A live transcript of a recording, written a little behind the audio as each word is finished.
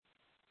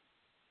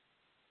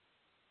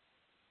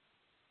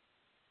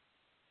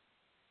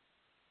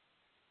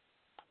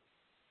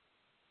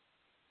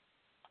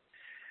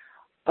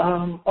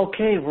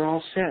Okay, we're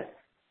all set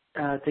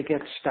to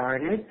get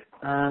started.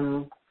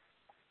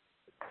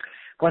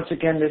 Once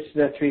again, this is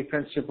the Three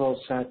Principles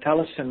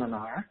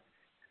teleseminar.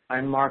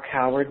 I'm Mark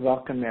Howard.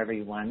 Welcome,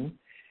 everyone.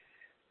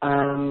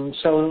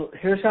 So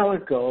here's how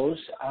it goes.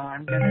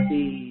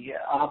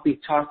 I'll be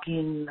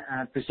talking,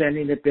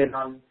 presenting a bit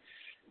on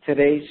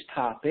today's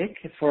topic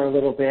for a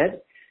little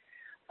bit,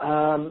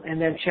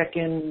 and then check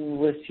in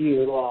with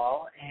you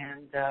all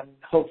and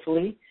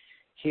hopefully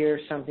hear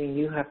something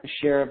you have to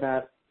share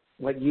about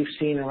what you've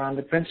seen around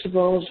the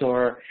principles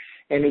or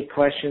any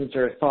questions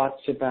or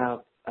thoughts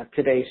about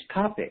today's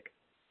topic.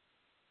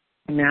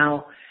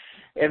 Now,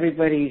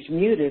 everybody's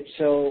muted,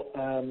 so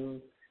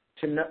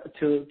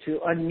to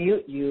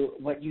unmute you,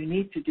 what you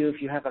need to do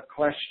if you have a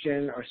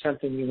question or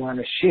something you want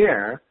to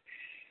share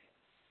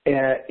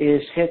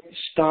is hit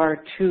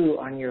 *2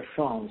 on your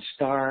phone,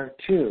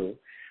 *2,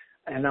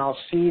 and I'll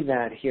see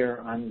that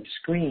here on the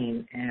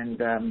screen and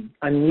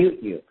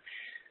unmute you.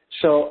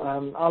 So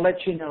I'll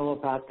let you know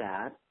about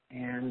that.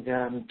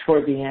 And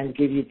toward the end,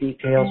 give you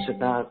details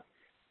about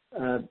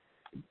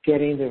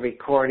getting the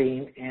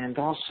recording and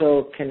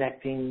also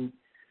connecting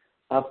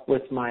up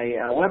with my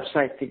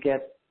website to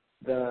get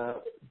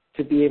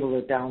to be able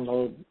to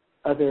download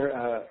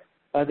other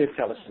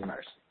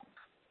teleseminars.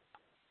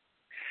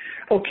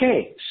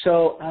 Okay,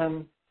 so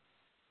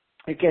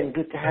again,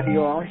 good to have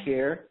you all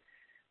here.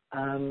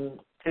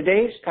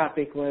 Today's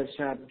topic was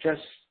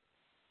just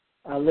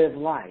live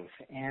life,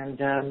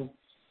 and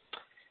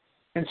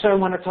so I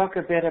want to talk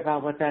a bit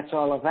about what that's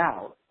all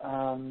about.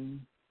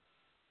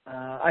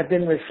 I've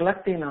been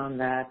reflecting on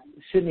that.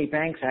 Sidney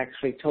Banks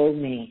actually told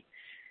me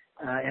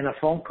in a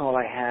phone call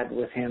I had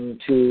with him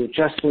to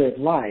just live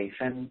life.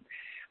 And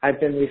I've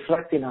been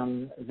reflecting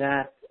on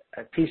that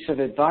piece of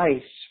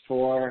advice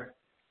for,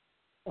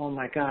 oh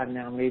my God,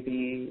 now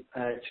maybe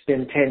it's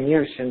been 10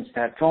 years since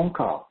that phone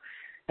call.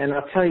 And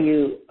I'll tell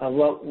you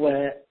what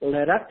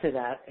led up to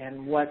that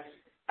and what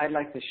I'd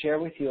like to share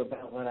with you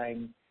about what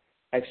I've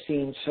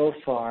seen so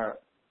far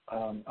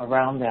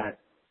around that.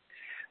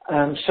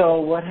 So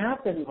what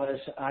happened was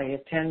I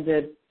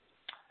attended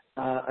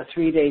a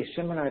 3-day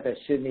seminar that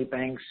Sidney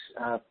Banks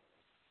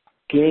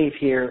gave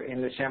here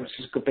in the San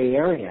Francisco Bay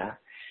Area.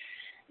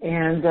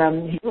 And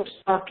he was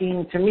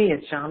talking to me,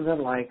 it sounded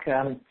like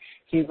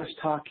he was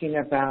talking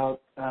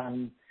about,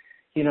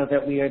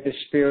 that we are the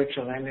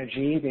spiritual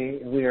energy.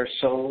 We are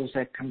souls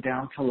that come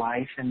down to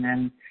life, and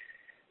then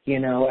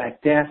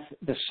at death,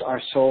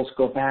 our souls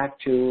go back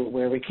to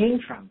where we came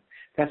from.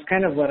 That's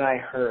kind of what I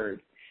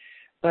heard.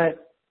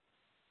 But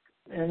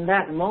in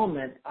that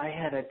moment, I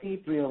had a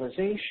deep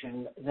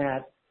realization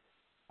that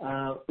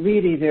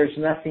really there's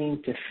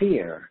nothing to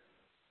fear.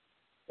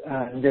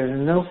 There's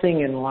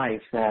nothing in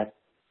life that's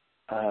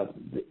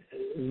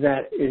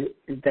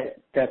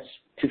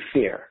to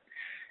fear.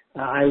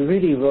 I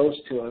really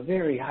rose to a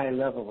very high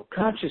level of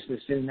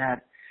consciousness in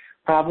that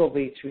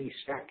probably 3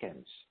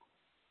 seconds.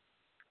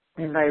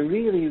 And I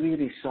really,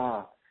 really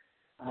saw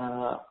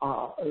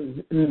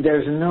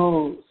there's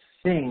no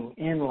thing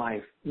in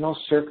life, no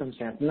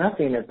circumstance,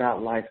 nothing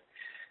about life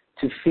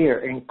to fear,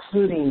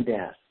 including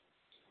death.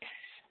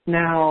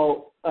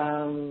 Now,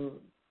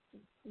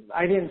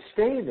 I didn't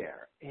stay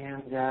there,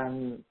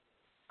 and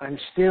I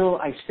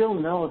still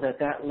know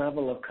that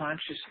level of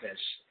consciousness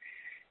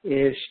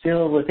is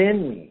still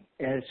within me,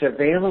 and it's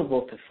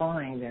available to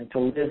find and to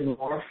live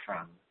more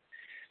from.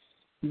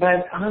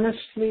 But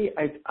honestly,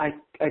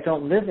 I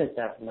don't live at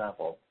that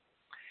level.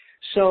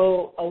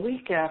 So a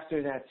week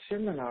after that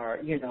seminar,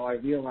 I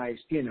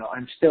realized,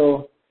 I'm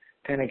still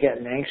kind of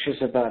getting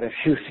anxious about a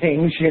few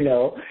things,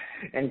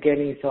 and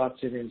getting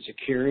thoughts of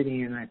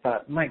insecurity. And I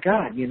thought, my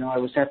God, I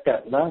was at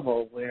that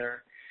level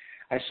where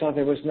I saw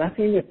there was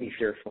nothing to be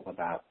fearful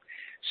about.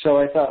 So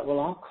I thought, well,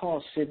 I'll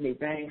call Sidney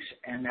Banks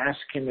and ask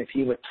him if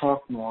he would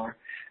talk more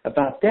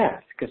about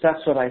death, because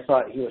that's what I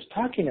thought he was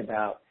talking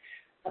about.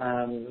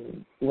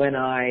 When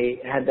I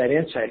had that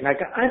insight. And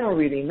I don't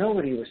really know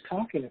what he was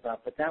talking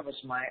about, but that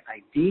was my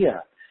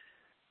idea.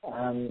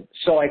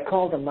 So I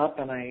called him up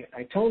and I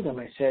told him,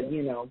 I said,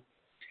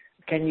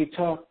 can you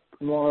talk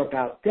more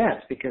about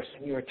death? Because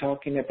when you were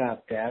talking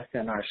about death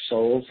and our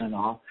souls and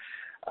all,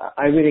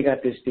 I really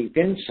got this deep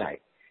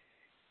insight.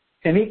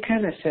 And he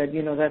kind of said,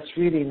 that's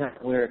really not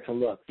where to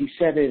look. He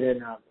said it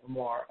in a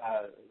more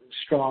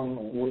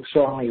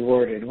strongly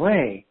worded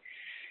way.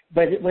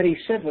 But what he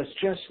said was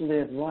just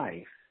live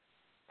life.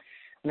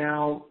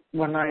 Now,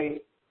 when I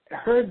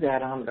heard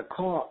that on the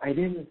call, I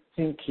didn't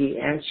think he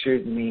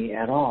answered me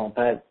at all.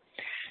 But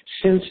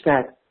since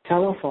that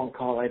telephone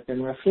call, I've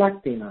been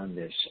reflecting on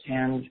this.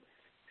 And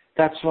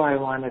that's why I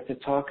wanted to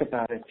talk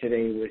about it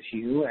today with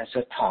you as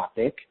a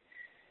topic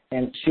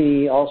and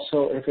see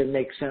also if it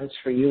makes sense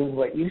for you and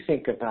what you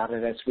think about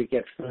it as we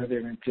get further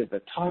into the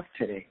talk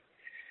today.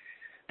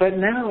 But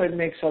now it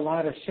makes a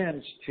lot of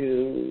sense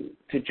to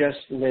just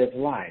live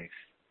life.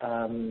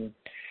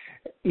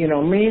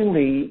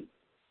 Mainly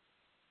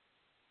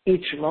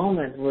each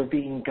moment we're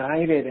being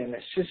guided and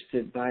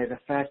assisted by the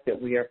fact that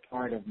we are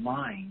part of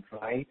mind,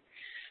 right?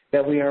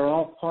 that we are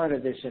all part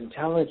of this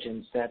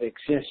intelligence that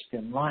exists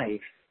in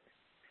life,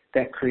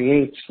 that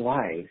creates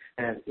life,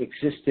 that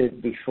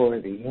existed before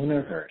the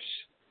universe.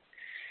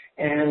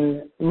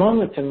 And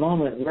moment to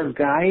moment, we're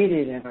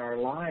guided in our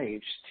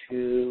lives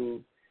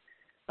to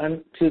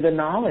the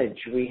knowledge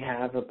we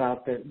have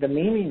about the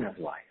meaning of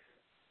life.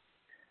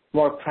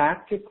 More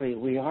practically,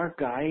 we are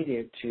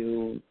guided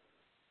to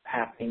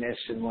happiness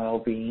and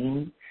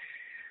well-being.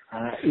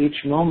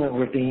 Each moment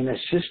we're being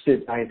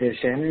assisted by this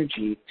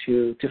energy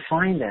to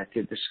find that,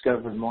 to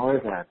discover more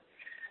of that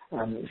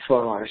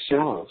for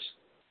ourselves.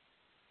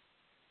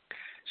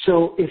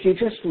 So if you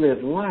just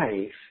live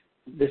life,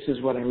 this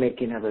is what I'm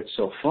making of it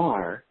so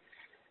far,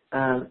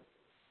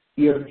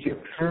 you're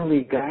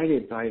purely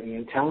guided by the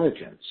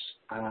intelligence.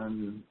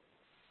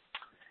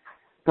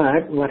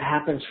 But what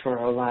happens for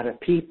a lot of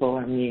people,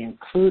 and me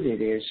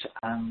included, is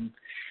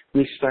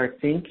we start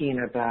thinking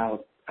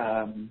about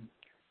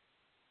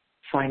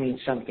finding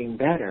something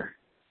better,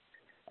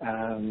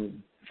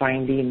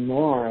 finding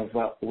more of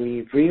what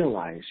we've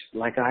realized.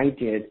 Like I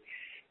did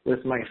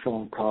with my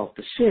phone call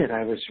to Sid,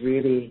 I was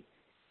really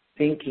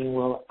thinking,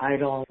 well,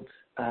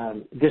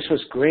 this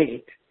was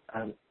great,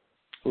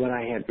 what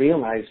I had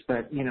realized,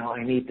 but,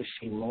 I need to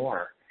see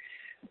more.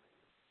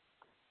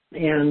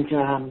 And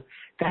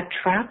that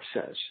traps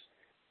us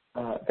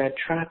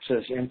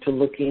into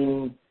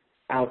looking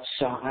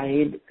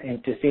outside,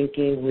 into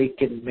thinking we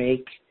can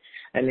make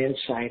an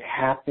insight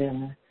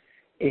happen,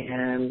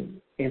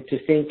 and into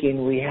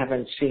thinking we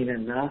haven't seen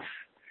enough.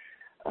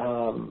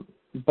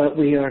 But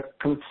we are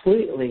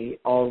completely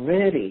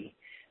already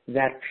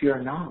that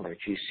pure knowledge.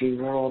 You see,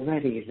 we're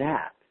already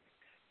that.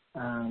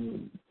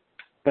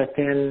 But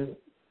then,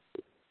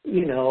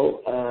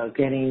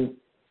 getting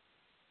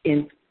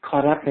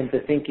caught up into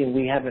thinking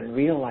we haven't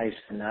realized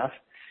enough,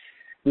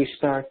 we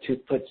start to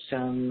put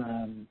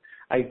some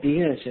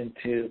ideas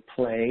into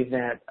play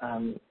that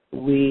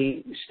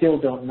we still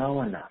don't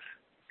know enough.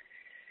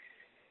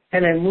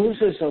 And it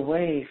moves us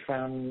away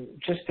from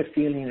just a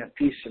feeling of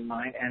peace of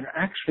mind and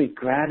actually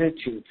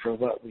gratitude for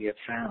what we have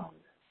found.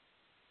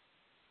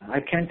 I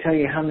can't tell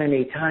you how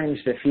many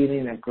times the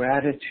feeling of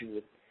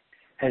gratitude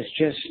has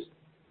just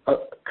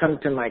come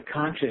to my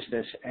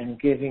consciousness and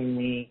giving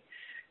me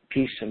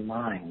peace of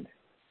mind.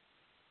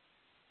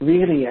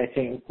 Really, I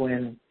think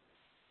when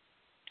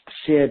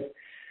Sid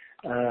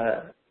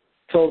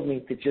told me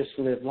to just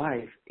live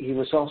life, he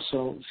was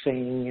also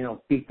saying,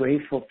 be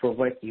grateful for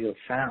what you have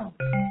found.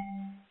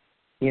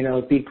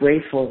 Be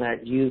grateful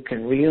that you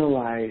can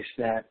realize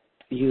that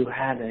you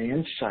had an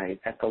insight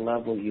at the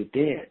level you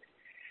did.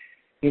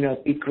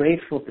 Be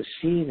grateful to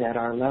see that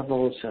our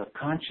levels of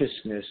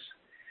consciousness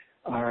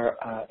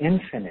are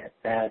infinite,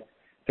 that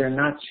they're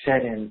not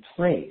set in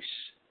place,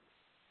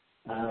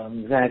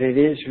 that it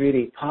is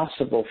really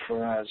possible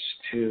for us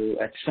to,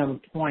 at some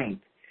point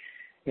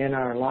in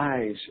our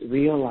lives,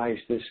 realize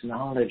this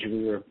knowledge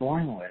we were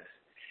born with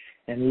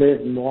and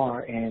live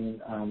more in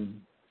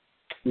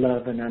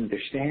love and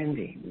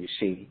understanding, you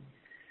see.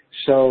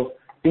 So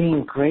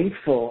being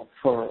grateful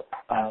for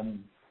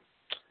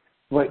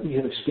what you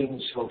have seen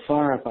so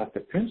far about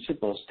the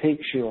principles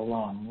takes you a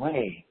long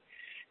way.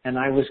 And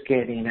I was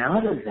getting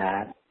out of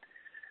that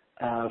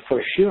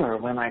for sure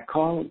when I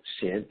called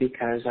Sid,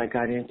 because I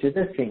got into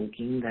the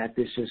thinking that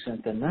this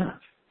isn't enough.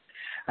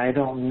 I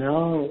don't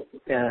know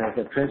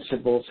the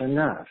principles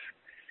enough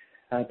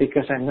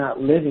because I'm not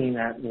living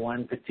at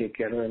one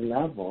particular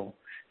level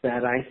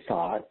that I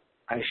thought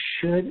I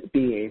should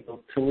be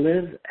able to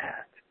live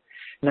at.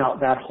 Now,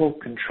 that whole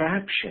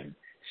contraption,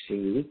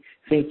 see,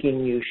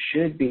 thinking you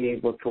should be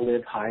able to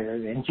live higher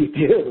than you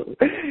do,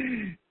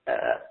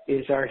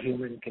 is our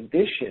human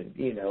condition.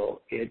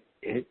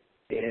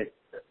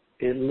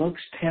 It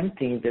looks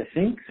tempting to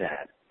think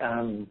that,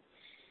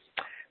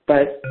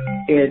 but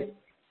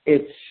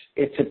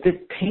it's a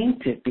bit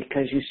tainted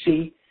because you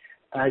see,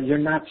 you're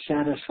not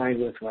satisfied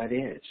with what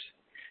is.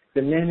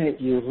 The minute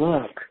you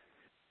look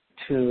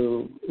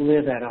to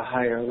live at a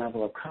higher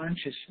level of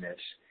consciousness,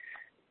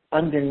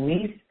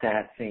 underneath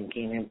that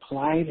thinking,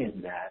 implied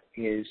in that,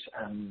 is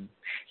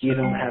you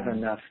don't have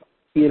enough.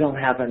 You don't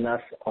have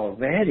enough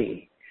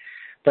already.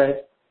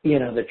 But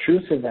the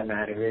truth of the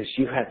matter is,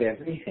 you have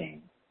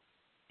everything.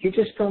 You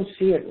just don't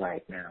see it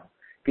right now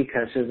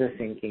because of the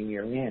thinking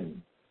you're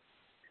in.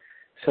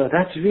 So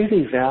that's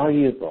really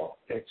valuable.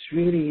 It's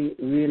really,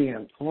 really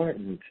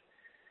important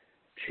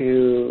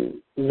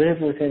to live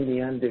within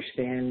the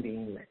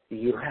understanding that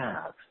you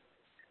have.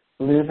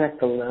 Live at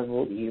the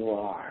level you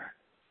are.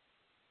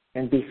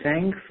 And be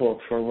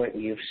thankful for what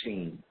you've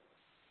seen.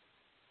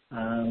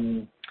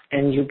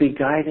 And you'll be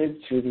guided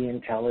through the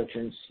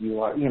intelligence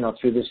you are,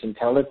 through this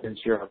intelligence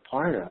you're a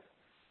part of.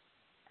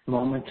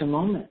 Moment to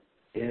moment,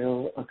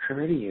 it'll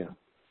occur to you.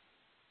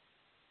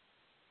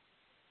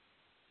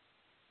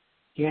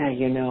 Yeah,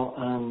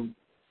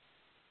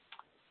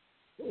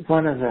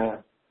 one of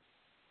the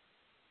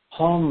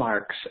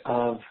hallmarks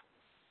of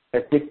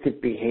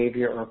addictive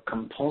behavior or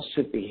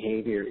compulsive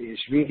behavior is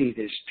really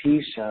this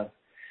piece of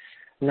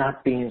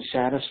not being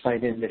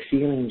satisfied in the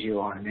feelings you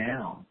are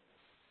now.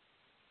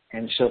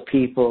 And so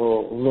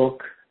people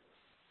look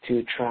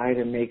to try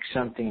to make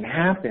something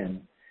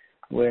happen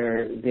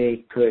where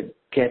they could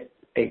get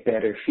a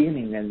better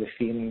feeling than the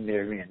feeling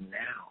they're in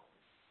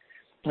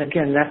now.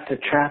 Again, that's the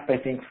trap, I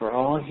think, for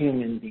all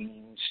human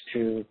beings,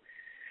 to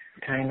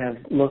kind of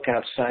look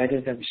outside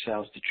of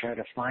themselves to try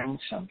to find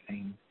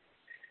something,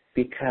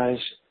 because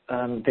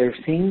they're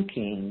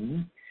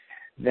thinking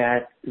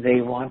that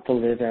they want to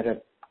live at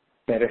a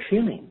better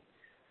feeling,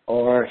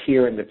 or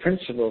here in the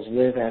principles,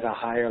 live at a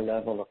higher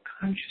level of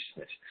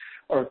consciousness,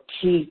 or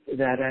keep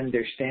that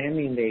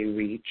understanding they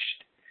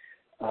reached,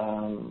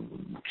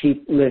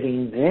 keep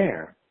living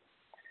there,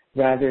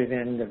 rather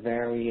than the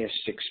various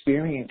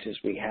experiences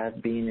we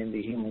have being in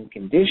the human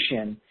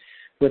condition,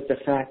 with the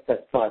fact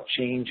that thought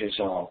changes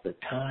all the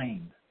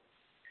time.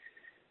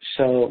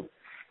 So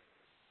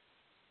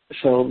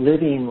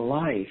living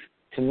life,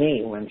 to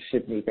me, when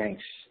Sydney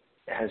Banks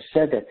has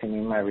said that to me,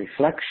 my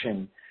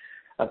reflection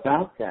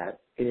about that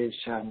is,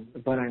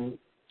 what I'm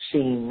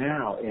seeing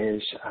now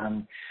is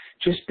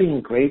just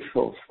being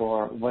grateful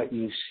for what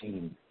you've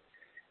seen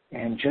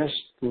and just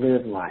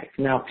live life.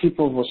 Now,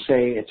 people will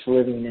say it's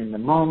living in the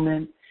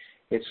moment,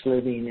 it's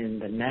living in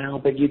the now,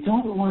 but you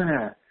don't want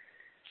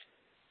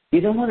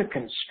to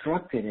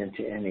construct it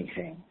into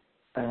anything,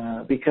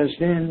 because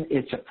then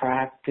it's a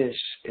practice,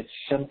 it's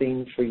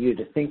something for you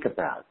to think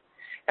about.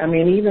 I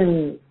mean,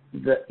 even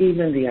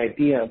the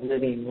idea of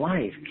living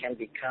life can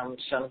become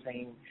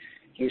something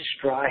you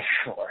strive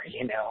for,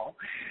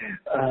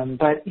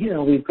 But,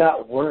 we've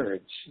got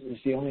words.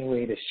 It's the only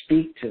way to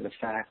speak to the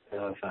fact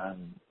of,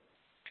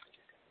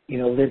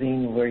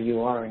 living where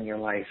you are in your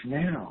life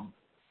now.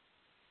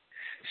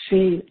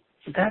 See,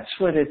 that's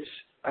what it's,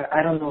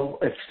 I don't know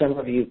if some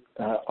of you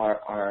are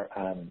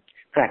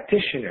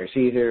practitioners,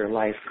 either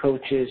life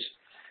coaches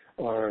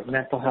or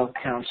mental health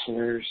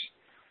counselors,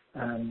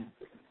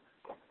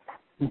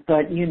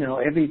 but,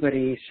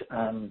 everybody's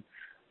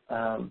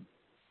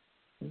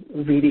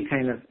really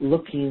kind of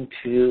looking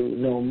to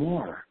know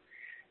more,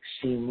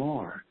 see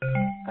more.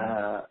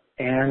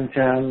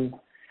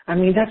 I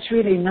mean, that's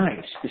really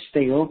nice to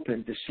stay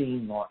open to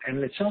seeing more.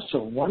 And it's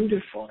also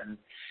wonderful and,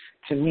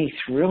 to me,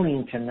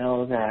 thrilling to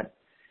know that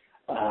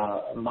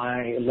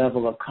my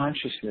level of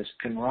consciousness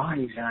can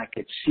rise and I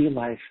could see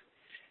life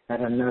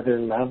at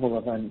another level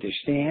of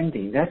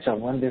understanding. That's a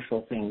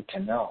wonderful thing to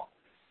know.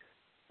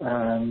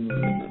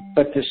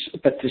 But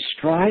to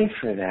strive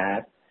for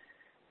that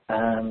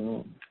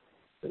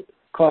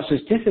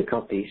causes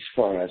difficulties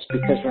for us,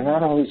 because we're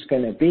not always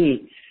going to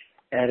be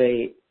at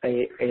a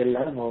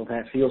level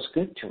that feels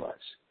good to us.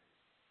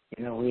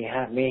 We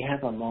may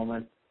have a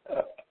moment,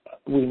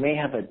 we may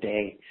have a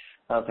day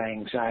of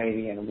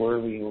anxiety and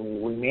worry.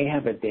 We may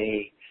have a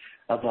day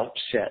of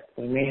upset.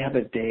 We may have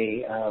a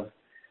day of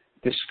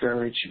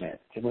discouragement.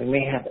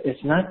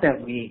 It's not that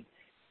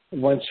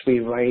once we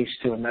rise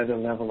to another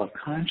level of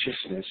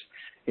consciousness,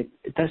 it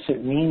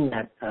doesn't mean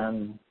that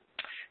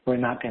we're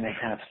not going to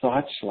have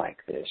thoughts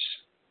like this.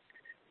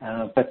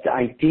 But the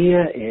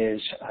idea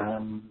is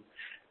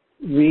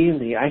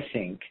really, I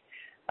think,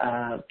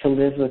 to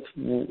live with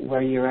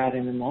where you're at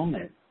in the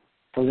moment,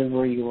 to live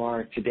where you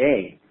are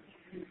today,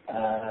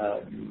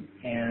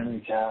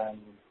 and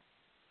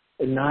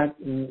not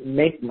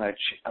make much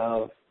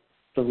of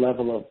the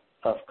level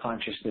of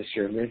consciousness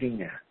you're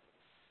living at.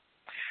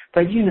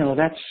 But,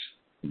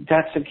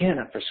 that's again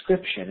a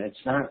prescription.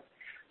 It's not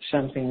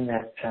something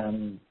that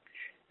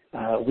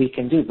we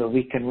can do, but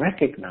we can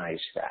recognize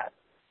that.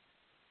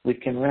 We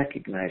can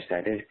recognize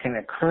that. It can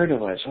occur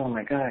to us, oh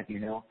my God,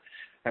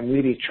 I'm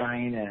really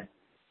trying to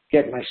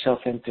get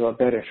myself into a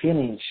better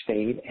feeling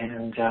state,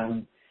 and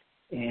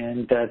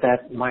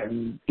that might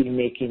be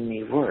making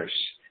me worse.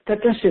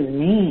 That doesn't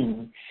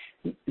mean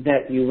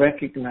that you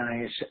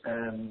recognize,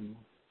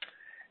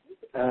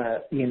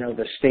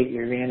 the state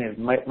you're in. It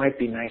might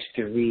be nice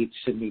to read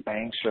Sydney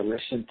Banks or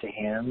listen to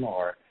him,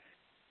 or,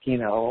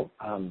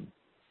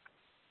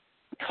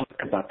 talk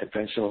about the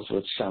principles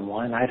with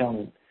someone. I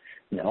don't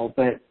know,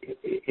 but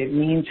it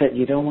means that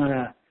you don't want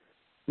to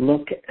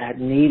look at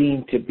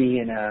needing to be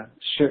in a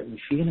certain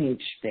feeling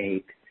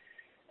state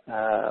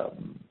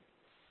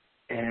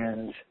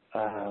and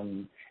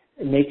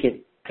make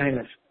it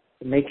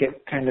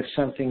kind of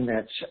something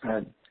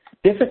that's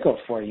difficult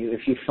for you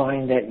if you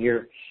find that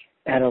you're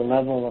at a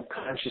level of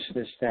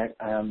consciousness that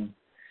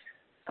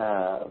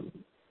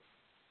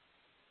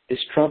is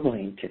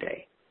troubling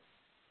today.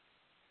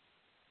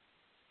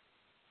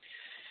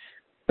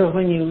 So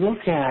when you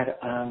look at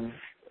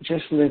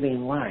just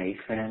living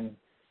life and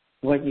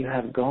what you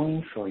have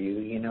going for you,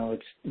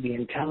 it's the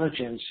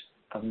intelligence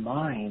of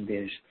mind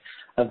is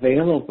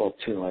available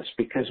to us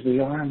because we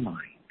are mind.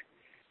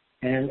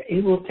 And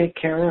it will take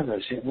care of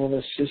us. It will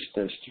assist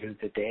us through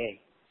the day.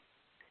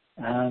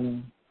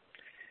 And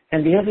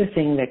the other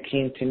thing that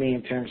came to me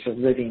in terms of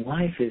living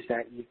life is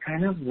that you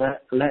kind of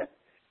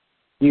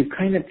you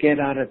kind of get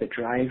out of the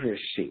driver's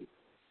seat.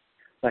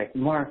 Like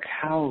Mark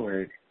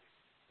Howard,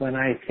 when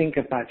I think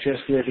about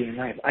just living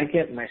life, I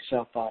get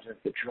myself out of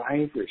the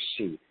driver's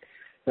seat,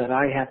 that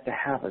I have to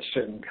have a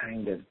certain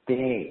kind of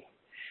day,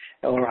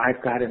 or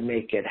I've got to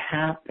make it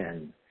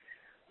happen,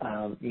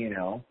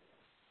 and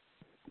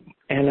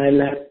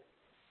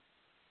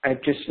I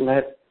just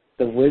let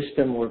the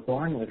wisdom we're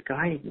born with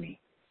guide me.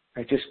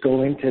 I just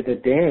go into the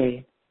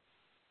day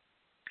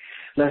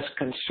less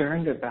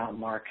concerned about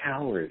Mark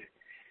Howard,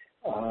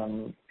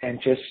 and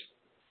just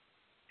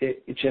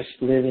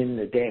live in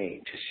the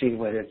day to see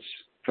what it's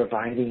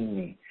providing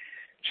me.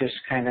 Just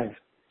kind of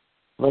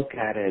look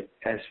at it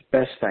as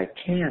best I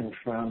can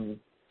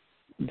from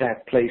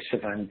that place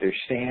of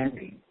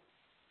understanding.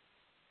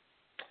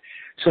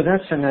 So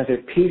that's another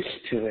piece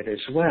to it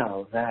as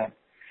well, that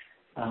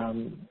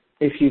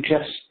if you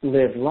just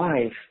live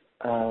life,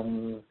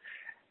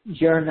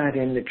 you're not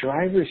in the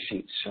driver's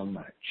seat so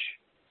much.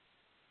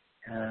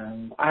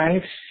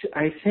 I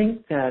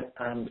think that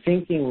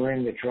thinking we're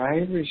in the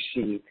driver's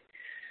seat,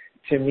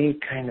 to me,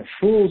 kind of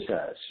fools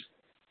us.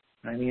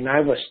 I mean, I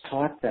was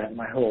taught that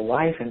my whole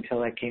life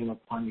until I came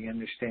upon the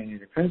understanding of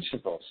the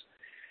principles.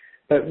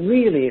 But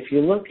really, if you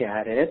look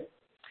at it,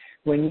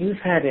 when you've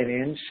had an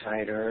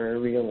insight or a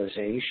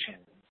realization,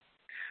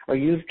 or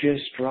you've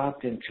just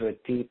dropped into a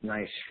deep,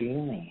 nice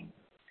feeling,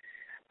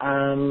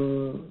 I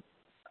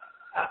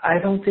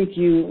don't think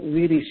you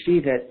really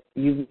see that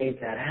you made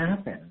that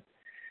happen.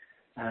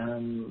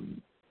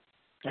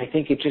 I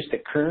think it just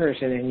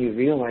occurs, and then you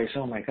realize,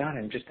 oh my God,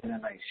 I'm just in a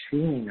nice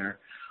feeling, or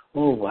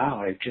oh wow,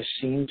 I've just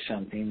seen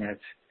something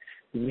that's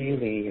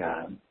really,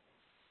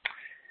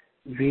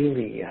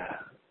 really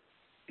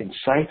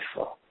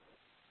insightful.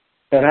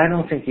 But I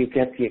don't think you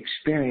get the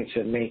experience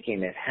of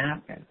making it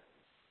happen.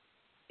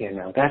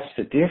 That's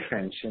the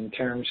difference in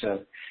terms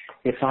of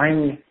if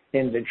I'm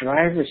in the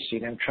driver's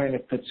seat, I'm trying to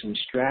put some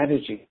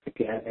strategy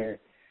together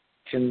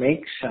to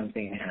make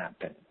something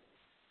happen.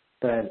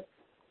 But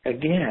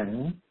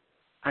again,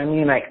 I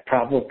mean, I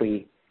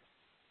probably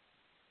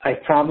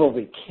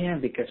can,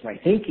 because my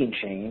thinking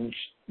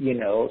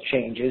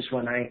changes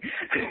when I,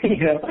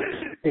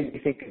 maybe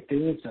think of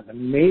doing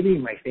something. Maybe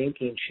my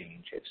thinking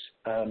changes.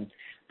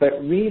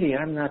 But really,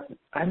 I'm not,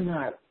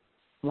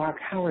 Mark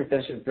Howard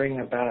doesn't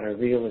bring about a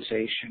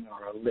realization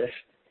or a lift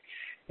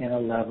in a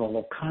level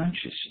of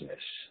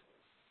consciousness.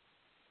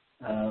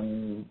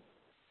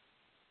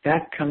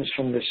 That comes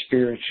from the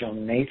spiritual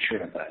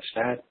nature of us.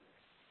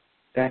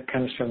 That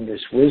comes from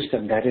this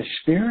wisdom that is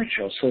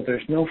spiritual. So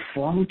there's no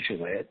form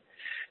to it.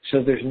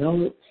 So there's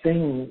no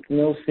thing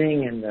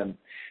in the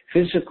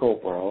physical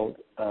world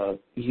of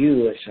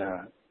you as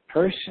a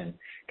person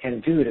can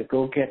do to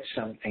go get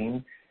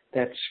something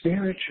that's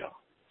spiritual.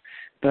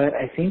 But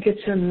I think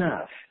it's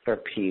enough for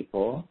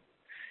people,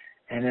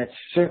 and it's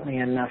certainly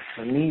enough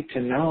for me to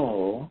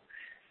know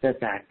that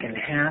can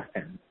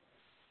happen.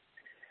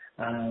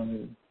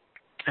 And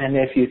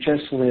if you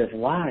just live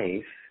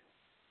life,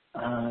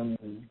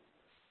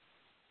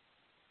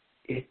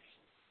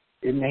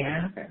 it may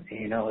happen.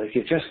 If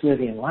you're just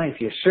living life,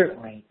 you're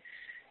certainly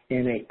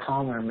in a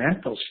calmer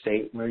mental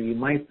state where you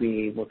might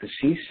be able to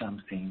see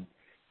something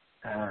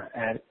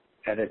at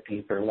a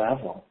deeper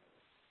level.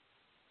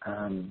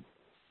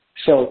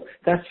 So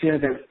that's the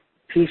other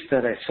piece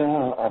that I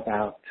saw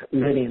about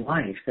living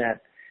life,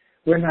 that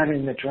we're not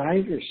in the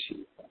driver's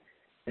seat.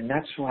 And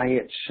that's why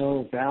it's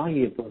so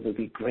valuable to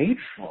be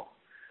grateful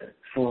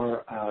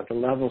for the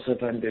levels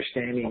of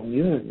understanding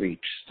you have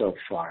reached so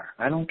far.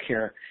 I don't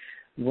care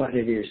what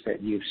it is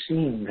that you've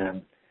seen,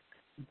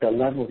 the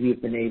level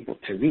you've been able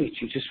to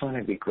reach. You just want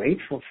to be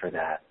grateful for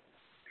that.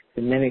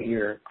 The minute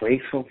you're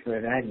grateful for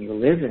that and you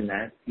live in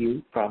that,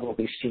 you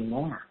probably see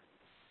more.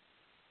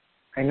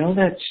 I know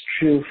that's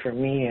true for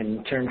me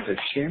in terms of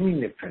sharing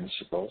the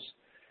principles.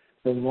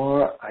 The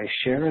more I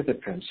share the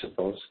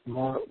principles,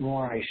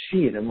 more I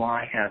see. The more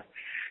I have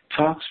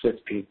talks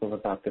with people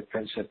about the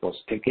principles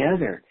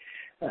together,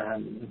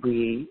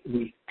 we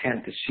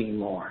tend to see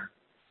more.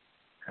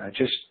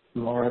 Just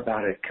more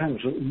about it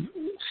comes.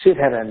 Sid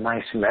had a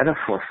nice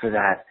metaphor for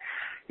that.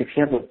 If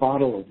you have a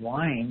bottle of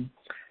wine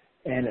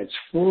and it's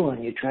full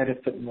and you try to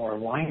put more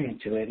wine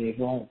into it, it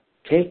won't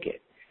take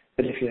it.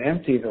 But if you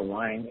empty the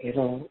wine,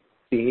 it'll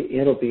be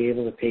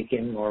able to take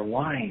in more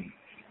wine.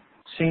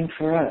 Same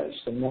for us.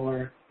 The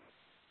more,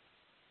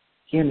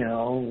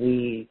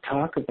 we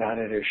talk about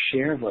it or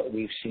share what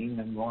we've seen,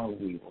 the more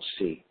we will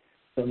see.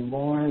 The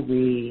more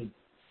we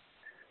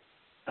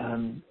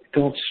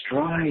don't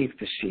strive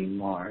to see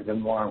more, the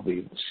more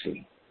we will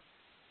see.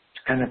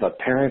 It's kind of a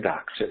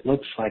paradox. It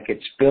looks like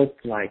it's built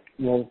like,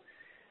 well,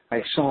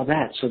 I saw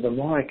that, so the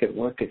more I could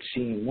work at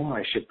seeing more,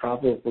 I should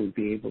probably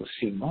be able to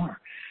see more.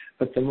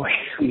 But the more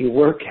you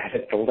work at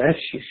it, the less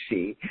you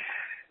see.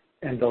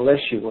 And the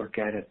less you work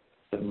at it,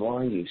 the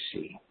more you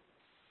see.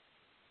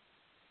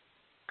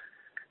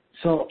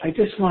 So I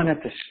just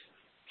wanted to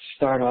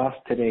start off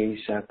today's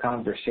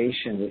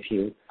conversation with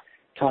you,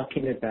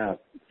 talking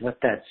about what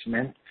that's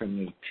meant for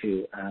me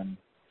to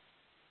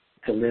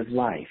live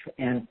life.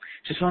 And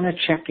just want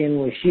to check in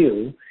with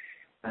you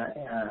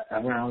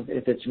around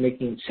if it's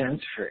making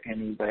sense for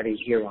anybody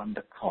here on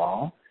the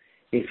call.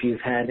 If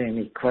you've had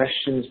any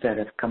questions that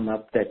have come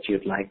up that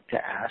you'd like to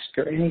ask,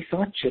 or any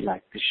thoughts you'd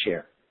like to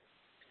share.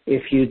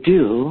 if you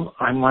do,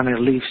 I want to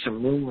leave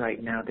some room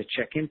right now to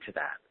check into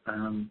that.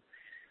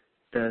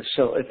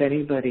 So if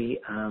anybody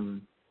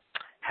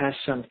has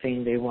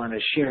something they want to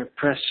share,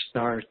 press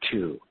star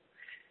 2.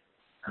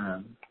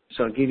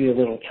 So I'll give you a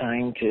little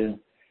time to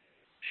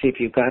see if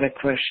you've got a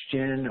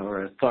question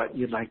or a thought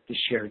you'd like to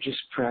share. Just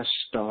press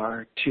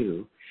star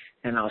 2,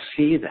 and I'll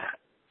see that.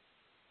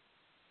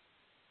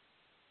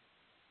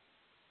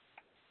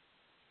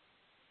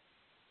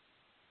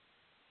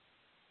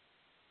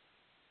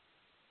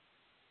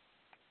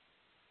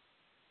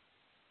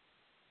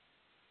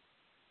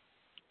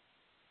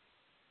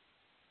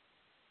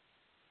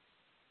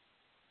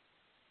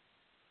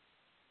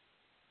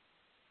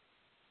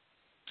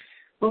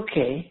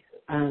 Okay,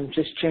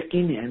 just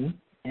checking in,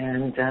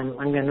 and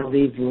I'm going to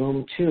leave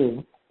room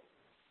too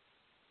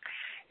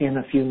in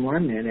a few more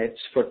minutes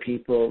for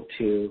people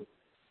to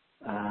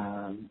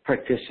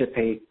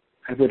participate.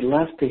 I would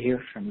love to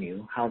hear from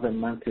you how the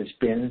month has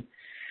been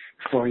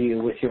for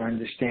you with your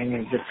understanding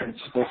of the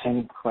principles,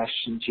 any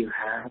questions you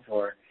have,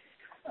 or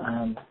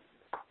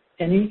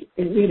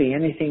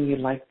anything you'd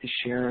like to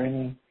share.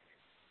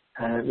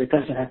 It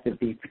doesn't have to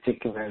be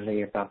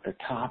particularly about the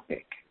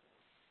topic.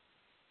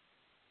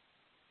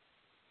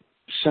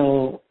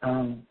 So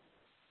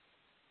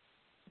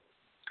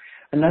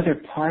another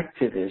part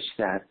to this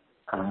that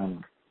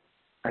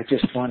I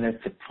just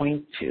wanted to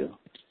point to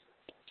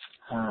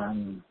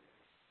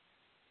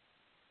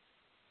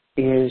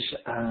is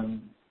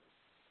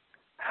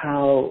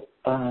how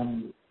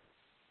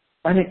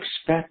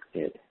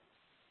unexpected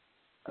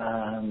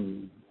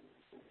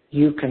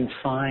you can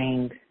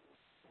find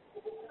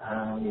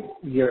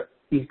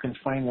you can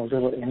find a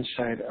little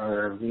insight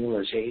or a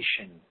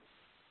realization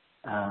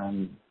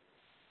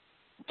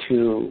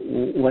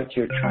to what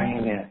you're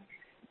trying to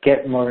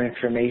get more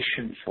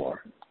information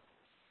for.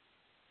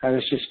 I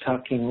was just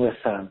talking with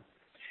a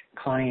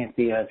client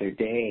the other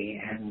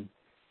day, and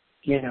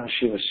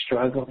she was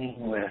struggling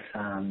with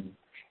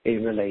a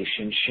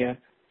relationship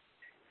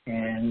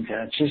and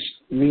just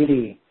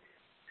really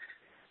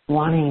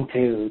wanting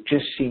to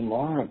just see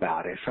more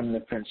about it from the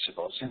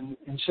principles.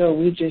 And so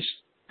we just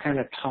kind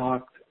of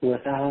talked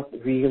without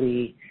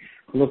really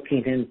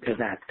looking into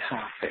that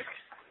topic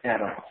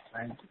at all.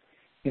 And,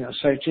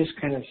 so I just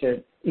kind of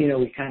said,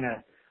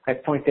 I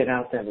pointed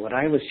out that what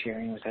I was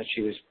hearing was that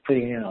she was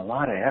putting in a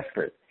lot of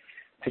effort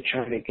to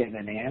try to get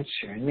an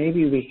answer. And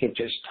maybe we could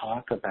just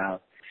talk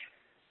about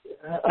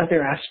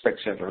other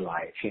aspects of her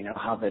life,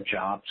 how the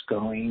job's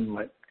going,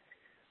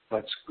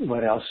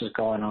 what else is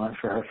going on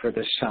for her for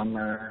the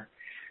summer.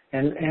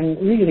 And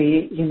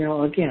really,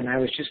 again, I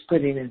was just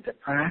putting into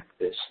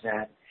practice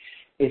that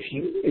if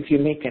you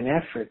make an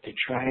effort to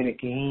try to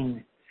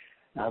gain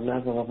a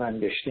level of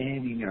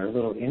understanding or a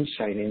little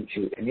insight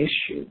into an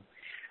issue,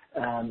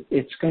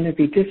 it's going to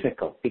be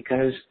difficult,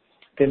 because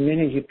the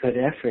minute you put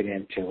effort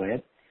into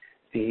it,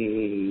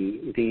 the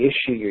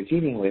issue you're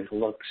dealing with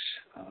looks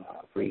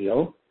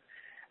real.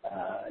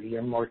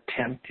 You're more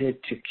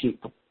tempted to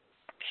keep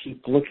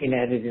looking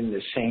at it in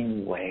the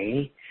same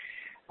way.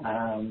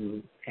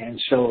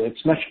 And so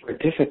it's much more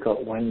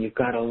difficult when you've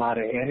got a lot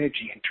of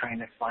energy and trying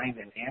to find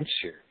an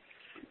answer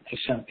to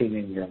something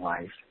in your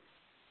life.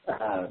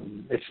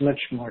 It's much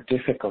more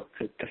difficult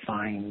to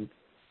find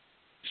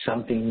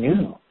something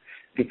new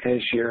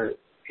because you're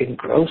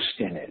engrossed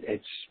in it.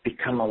 It's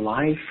become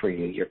alive for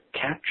you. You're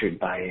captured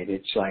by it.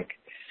 It's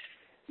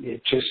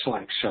just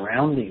like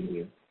surrounding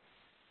you.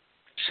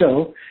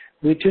 So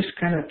we just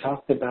kind of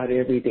talked about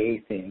everyday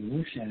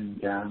things,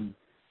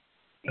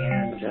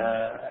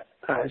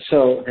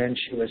 so then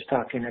she was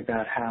talking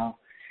about how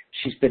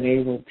she's been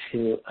able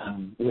to,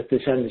 with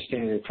this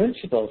understanding of the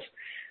principles,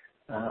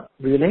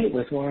 relate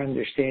with more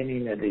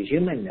understanding of the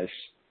humanness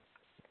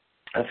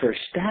of her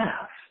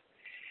staff.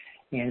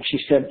 And she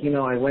said,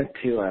 I went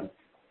to,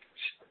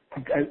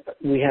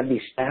 we have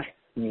these staff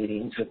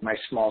meetings with my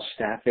small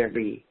staff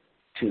every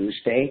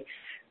Tuesday.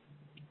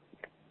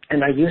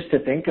 And I used to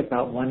think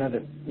about one of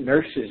the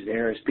nurses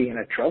there as being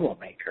a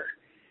troublemaker.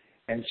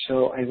 And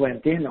so I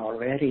went in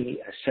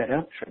already set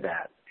up for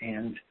that.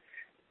 And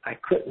I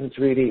couldn't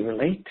really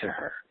relate to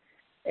her.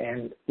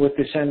 And with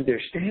this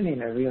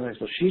understanding, I realized,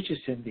 well, she's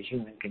just in the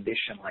human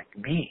condition like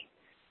me.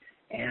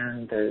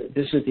 And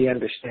this is the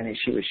understanding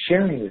she was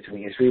sharing with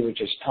me as we were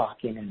just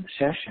talking in the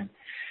session.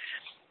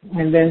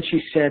 And then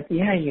she said,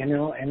 yeah,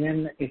 and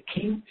then it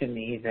came to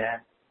me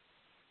that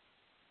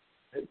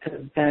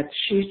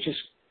she's just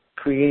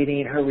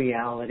creating her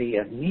reality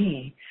of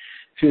me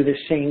through the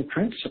same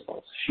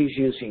principles. She's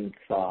using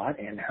thought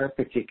in her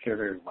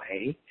particular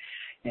way,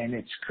 and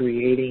it's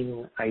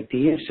creating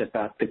ideas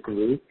about the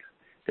group,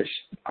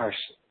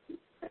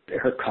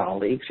 her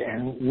colleagues,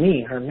 and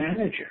me, her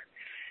manager.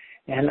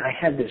 And I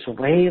had this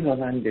wave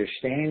of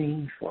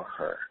understanding for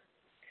her.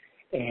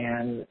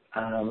 And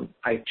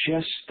I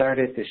just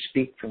started to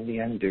speak from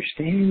the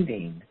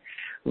understanding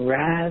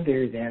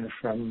rather than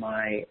from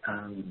my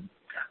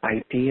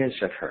ideas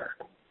of her.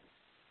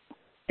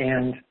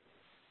 And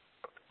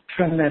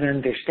from that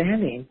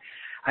understanding,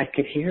 I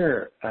could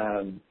hear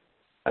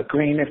a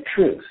grain of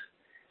truth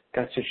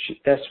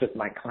That's what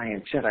my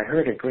client said. I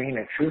heard a grain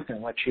of truth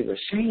in what she was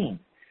saying.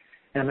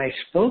 And I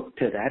spoke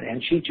to that,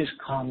 and she just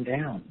calmed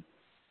down.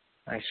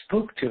 I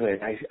spoke to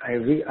it. I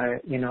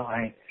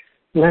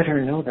let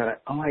her know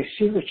that, I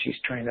see what she's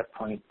trying to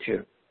point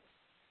to.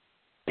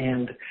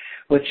 And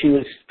what she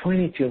was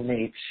pointing to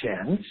made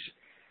sense.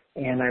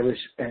 And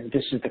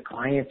this is the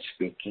client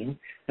speaking,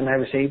 and I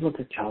was able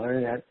to tell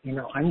her that,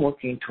 I'm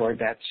working toward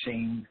that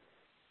same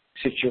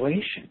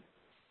situation.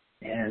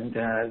 And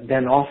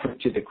then offer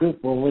to the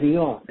group, well, what do you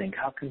all think?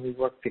 How can we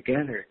work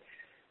together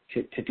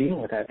to deal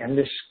with that? And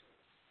this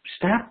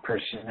staff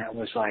person that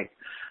was like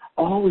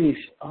always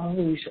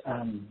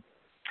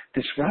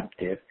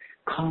disruptive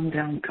calmed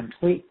down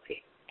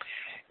completely.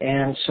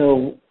 And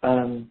so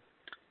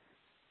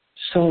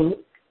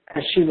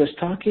as she was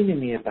talking to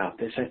me about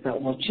this, I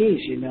thought, well, geez,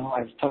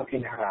 I was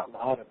talking to her out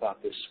loud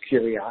about this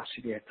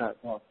curiosity. I thought,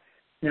 well,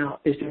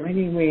 now, is there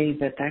any way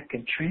that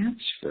can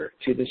transfer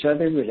to this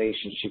other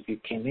relationship you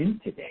came in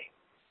today?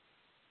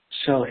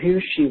 So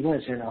here she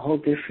was in a whole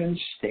different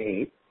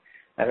state,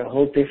 at a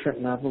whole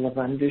different level of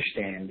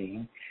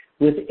understanding,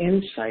 with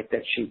insight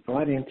that she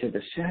brought into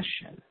the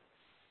session.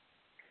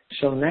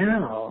 So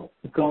now,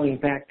 going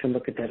back to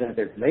look at that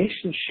other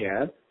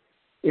relationship,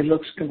 it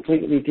looks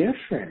completely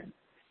different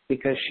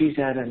because she's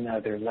at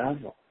another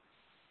level.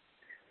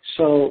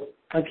 So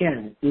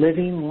again,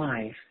 living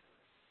life,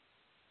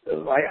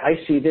 I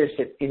see this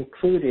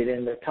included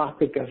in the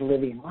topic of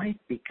living life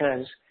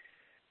because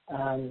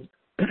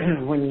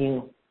when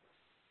you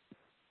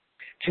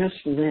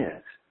just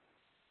live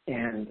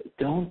and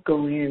don't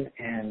go in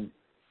and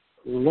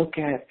look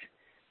at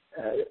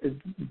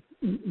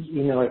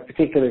a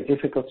particular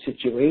difficult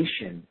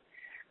situation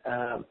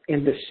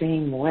in the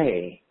same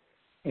way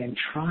and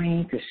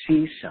trying to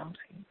see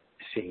something,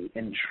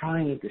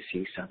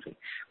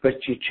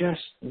 but you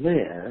just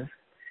live,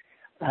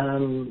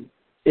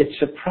 it's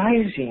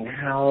surprising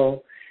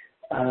how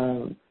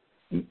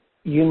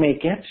you may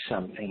get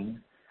something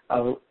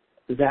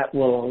that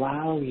will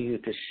allow you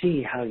to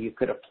see how you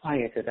could apply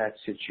it to that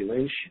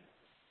situation.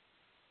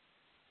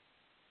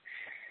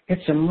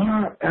 It's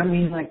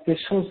like this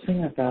whole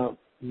thing about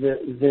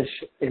this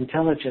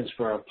intelligence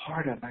we're a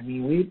part of.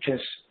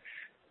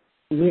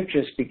 We're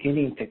just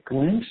beginning to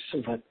glimpse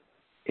what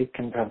it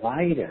can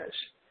provide us.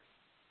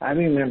 I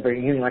remember,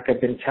 like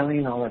I've been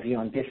telling all of you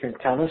on different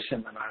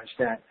teleseminars,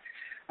 that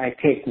I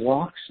take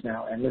walks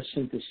now and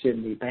listen to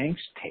Sydney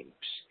Banks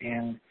tapes.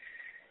 And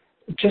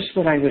just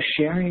what I was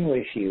sharing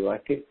with you,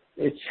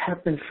 it's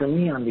happened for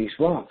me on these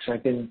walks.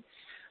 I've been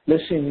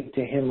listening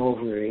to him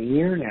over a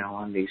year now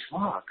on these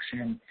walks.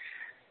 And,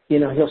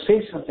 he'll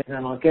say something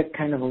and I'll get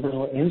kind of a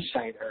little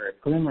insight or a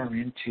glimmer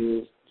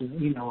into,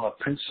 a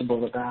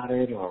principle about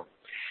it, or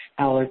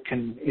how it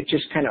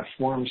just kind of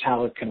forms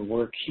how it can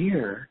work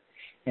here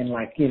in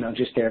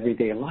just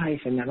everyday life.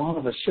 And then all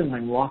of a sudden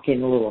I'm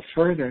walking a little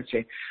further and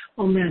say,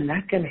 oh man,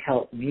 that can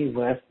help me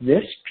with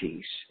this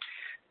piece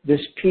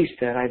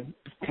that I've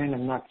kind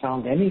of not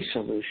found any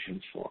solution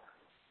for.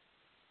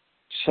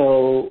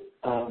 So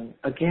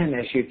again,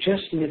 as you're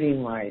just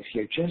living life,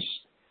 you're just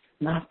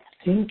not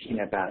thinking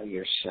about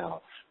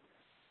yourself.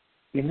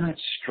 You're not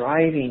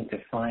striving to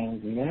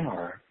find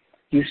more.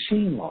 You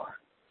see more.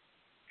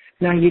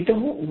 Now, you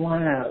don't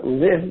want to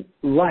live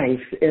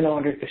life in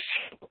order to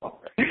see more.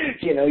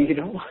 You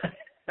don't want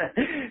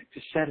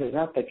to set it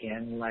up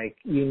again like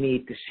you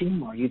need to see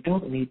more. You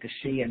don't need to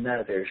see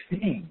another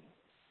thing.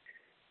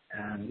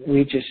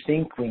 We just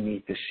think we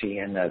need to see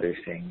another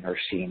thing or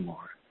see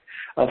more.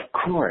 Of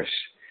course,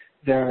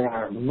 there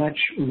are much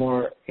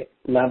more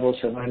levels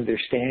of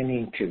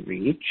understanding to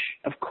reach,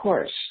 of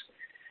course.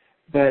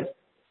 But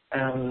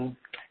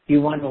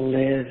you want to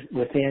live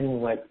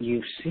within what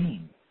you've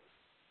seen.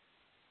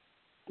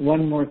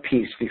 One more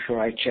piece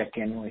before I check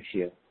in with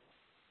you.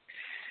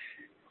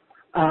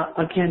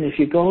 Again, if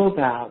you go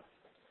about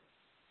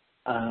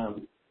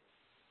the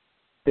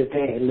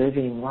day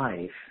living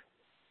life,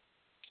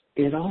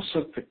 it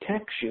also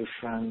protects you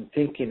from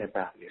thinking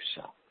about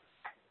yourself,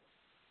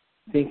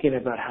 thinking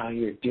about how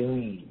you're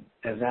doing,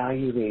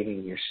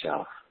 evaluating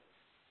yourself,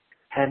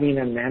 having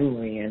a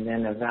memory and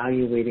then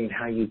evaluating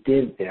how you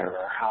did there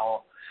or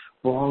how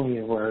wrong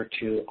you were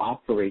to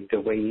operate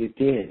the way you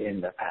did in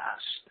the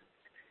past.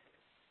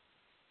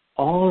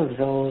 All of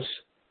those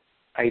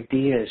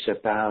ideas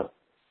about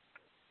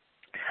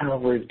how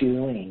we're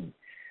doing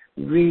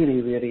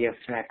really, really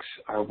affects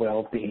our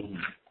well-being.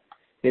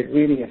 It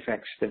really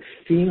affects the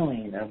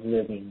feeling of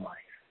living life.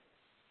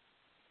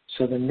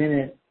 So the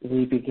minute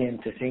we begin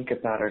to think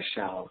about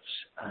ourselves,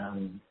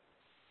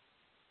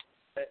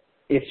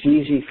 it's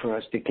easy for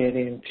us to get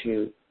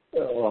into a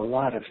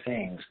lot of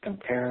things,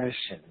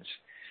 comparisons,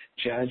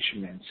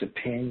 judgments,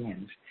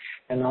 opinions,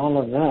 and all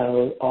of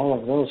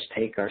those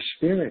take our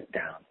spirit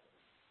down.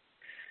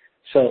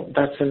 So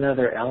that's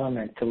another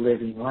element to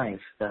living life,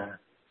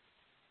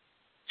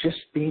 just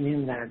being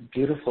in that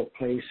beautiful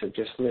place of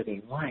just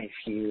living life.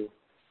 You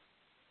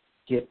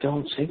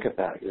don't think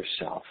about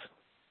yourself.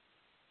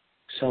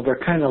 So we're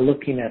kind of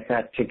looking at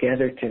that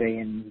together today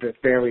in the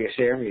various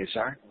areas,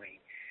 aren't we?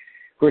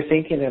 we're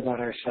thinking about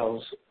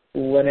ourselves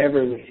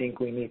whenever we think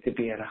we need to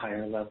be at a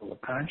higher level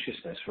of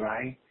consciousness,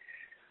 right?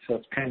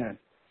 So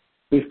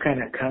we've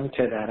kind of come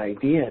to that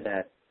idea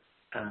that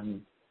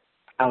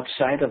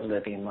outside of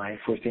living life,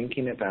 we're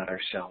thinking about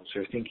ourselves.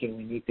 We're thinking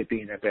we need to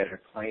be in a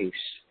better place.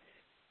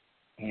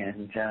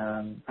 And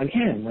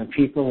again, when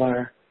people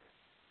are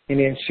in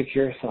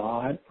insecure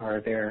thought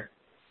or they're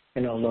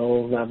in a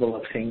low level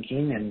of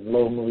thinking and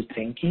low mood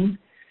thinking,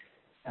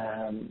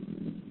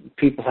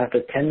 people have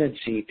a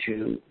tendency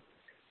to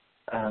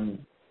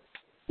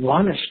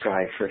want to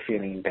strive for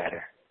feeling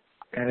better,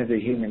 kind of the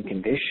human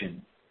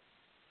condition.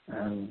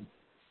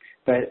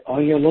 But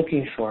all you're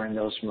looking for in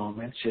those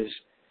moments is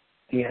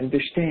the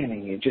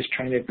understanding. You're just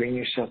trying to bring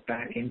yourself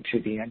back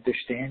into the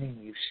understanding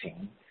you've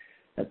seen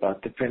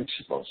about the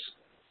principles.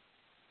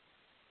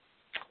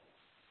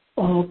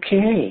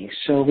 Okay,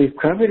 so we've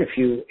covered a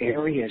few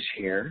areas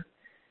here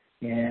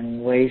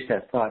in ways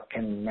that thought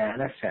can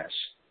manifest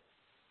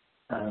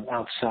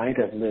outside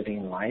of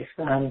living life.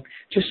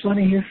 Just want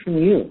to hear from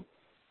you.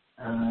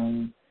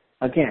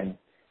 Again,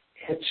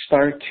 hit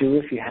star 2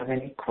 if you have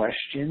any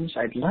questions.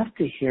 I'd love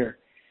to hear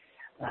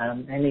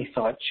any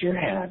thoughts you're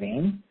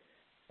having.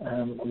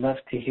 I'd love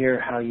to hear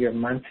how your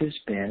month has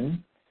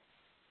been.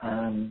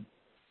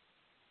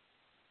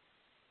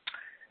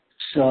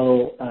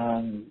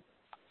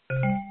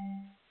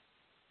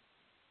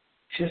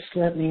 Just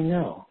let me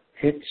know.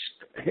 Sorry,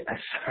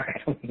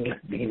 I don't mean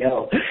let me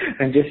know.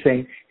 I'm just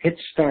saying hit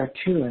star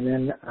 2 and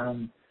then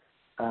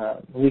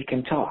we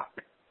can talk.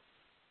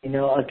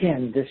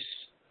 Again, this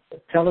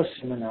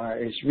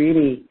teleseminar is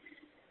really,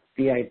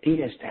 the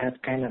idea is to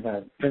have kind of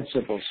a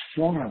principles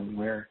forum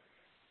where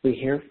we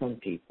hear from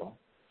people.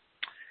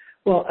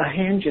 Well, a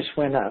hand just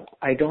went up.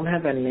 I don't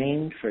have a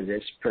name for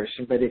this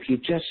person, but if you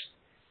just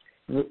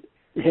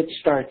hit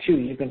star 2,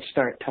 you can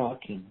start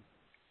talking.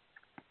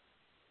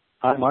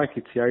 Hi, Mark.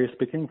 It's Yari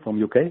speaking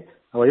from UK.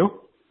 How are you?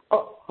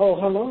 Oh,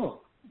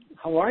 hello.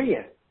 How are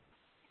you?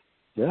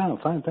 Yeah, I'm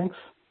fine, thanks.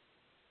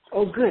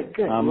 Oh, good.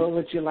 What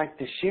would you like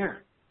to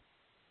share?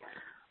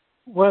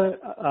 Well,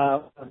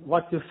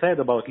 what you said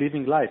about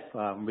living life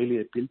really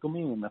appealed to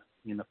me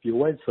in a few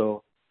ways.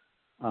 So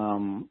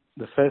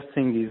the first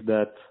thing is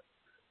that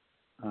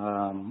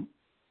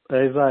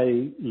as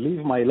I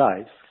live my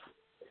life,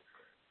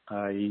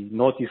 I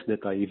notice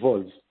that I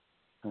evolve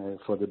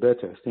for the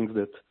better. Things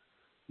that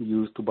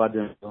used to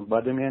don't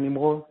bother me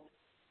anymore.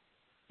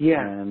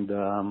 Yeah. And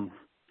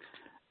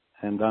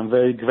I'm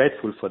very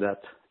grateful for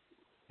that.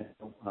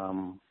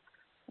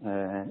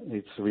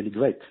 It's really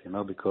great,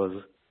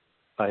 because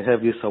I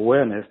have this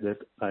awareness that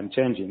I'm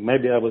changing.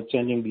 Maybe I was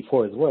changing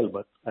before as well,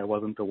 but I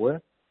wasn't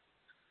aware.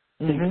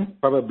 I think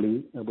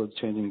probably I was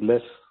changing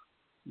less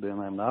than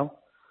I am now.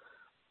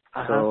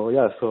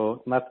 Uh-huh.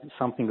 So not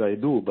something I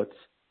do, but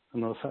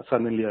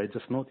suddenly I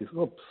just noticed,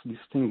 oops, this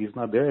thing is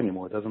not there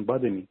anymore. It doesn't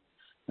bother me.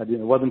 I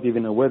wasn't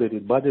even aware that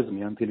it bothers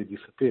me until it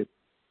disappeared.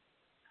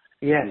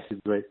 Yes. This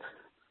is great.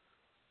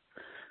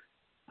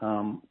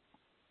 And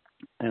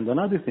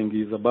another thing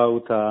is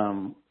about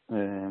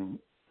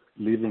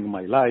living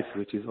my life,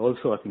 which is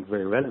also, I think,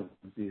 very relevant,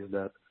 is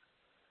that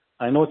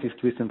I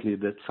noticed recently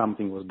that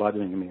something was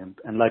bothering me.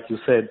 And like you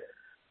said,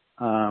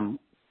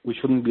 we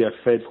shouldn't be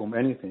afraid from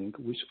anything,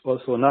 which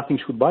also nothing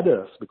should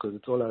bother us because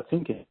it's all our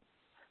thinking.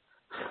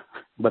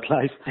 But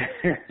life,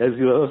 as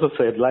you also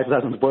said, life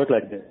doesn't work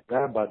like that. We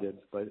are bothered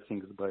by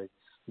things.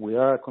 We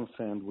are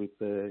concerned with,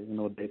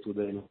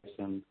 day-to-day life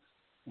and,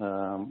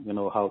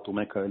 how to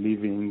make our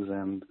livings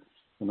and,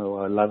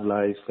 our love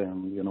life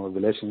and,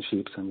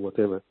 relationships and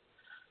whatever.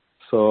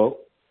 So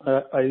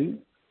I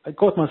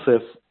caught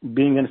myself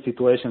being in a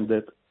situation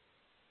that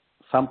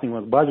something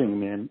was bothering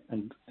me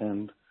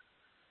and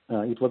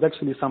it was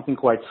actually something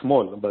quite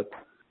small, but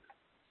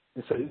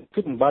it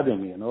shouldn't bother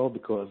me,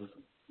 because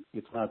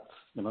it's not,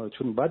 it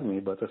shouldn't bother me.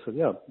 But I said,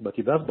 yeah, but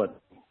it does bother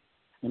me.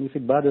 And if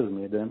it bothers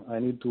me, then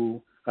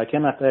I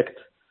cannot act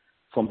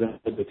from the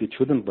fact that it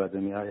shouldn't bother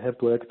me. I have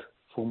to act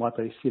from what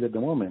I feel at the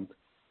moment.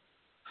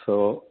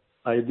 So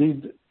I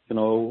did,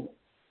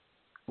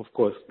 of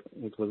course,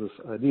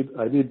 I did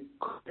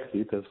correct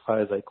it as far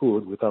as I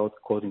could without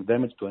causing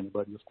damage to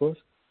anybody, of course,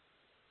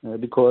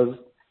 because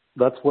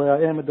that's where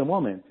I am at the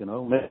moment,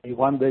 Maybe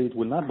one day it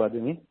will not bother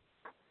me,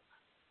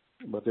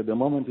 but at the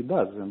moment it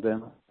does, and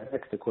then I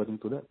act according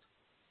to that.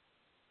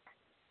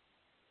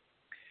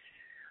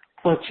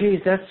 Well,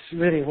 geez, that's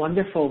really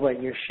wonderful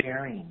what you're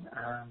sharing.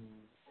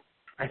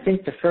 I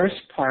think the first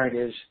part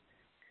is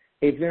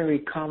a very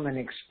common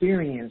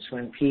experience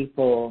when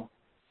people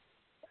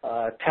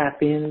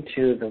tap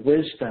into the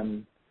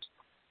wisdom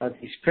of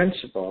these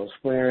principles,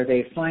 where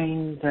they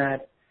find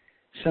that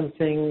some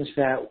things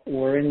that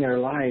were in their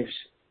lives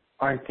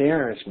aren't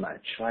there as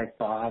much, like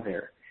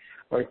bother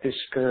or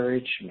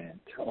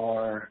discouragement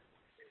or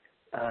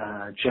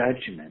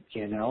judgment.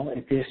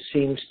 It just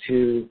seems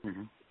to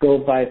go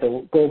by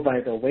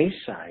the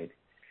wayside.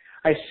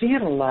 I see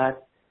it a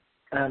lot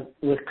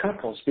with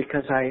couples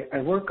because I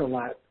work a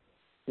lot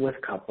with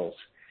couples,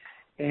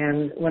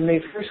 and when they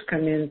first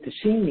come in to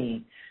see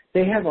me,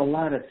 they have a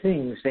lot of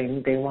things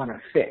they want to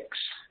fix.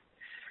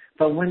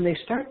 But when they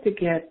start to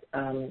get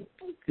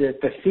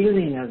the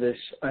feeling of this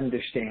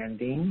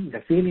understanding,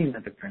 the feeling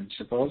of the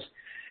principles,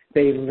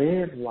 they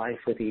live life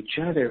with each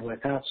other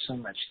without so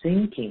much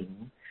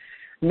thinking.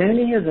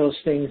 Many of those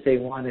things they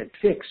wanted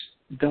fixed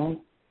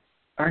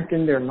aren't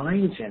in their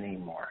minds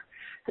anymore.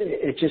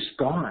 It's just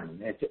gone.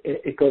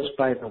 It goes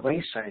by the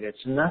wayside.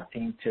 It's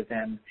nothing to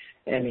them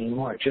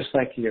anymore. Just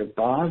like your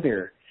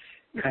bother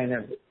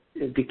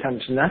it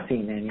becomes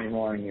nothing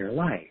anymore in your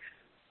life.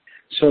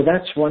 So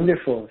that's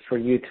wonderful for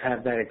you to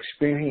have that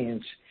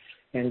experience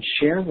and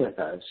share with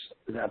us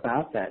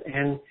about that.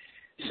 And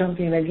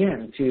something,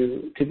 again,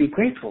 to be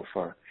grateful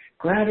for.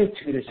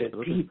 Gratitude is a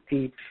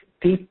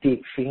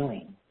deep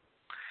feeling.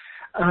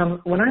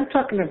 When I'm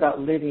talking about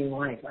living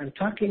life, I'm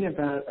talking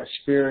about a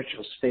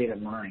spiritual state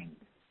of mind.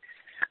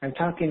 I'm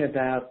talking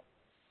about,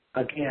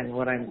 again,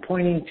 what I'm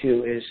pointing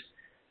to is,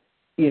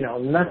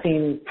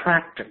 nothing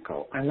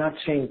practical. I'm not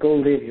saying go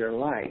live your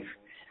life.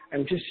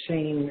 I'm just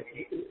saying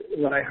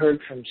what I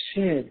heard from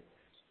Sid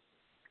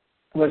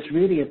was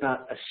really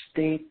about a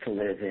state to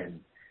live in,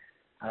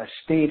 a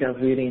state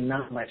of really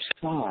not much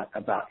thought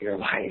about your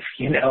life,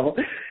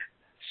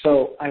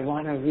 So I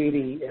want to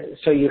really,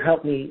 so you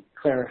help me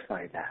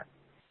clarify that.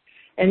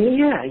 And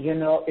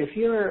if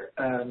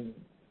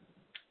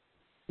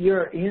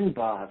you're in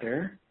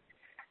bother,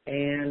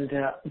 and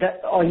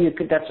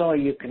that's all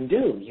you can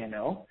do,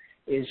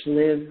 is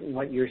live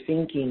what your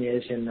thinking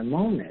is in the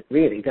moment.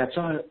 Really, that's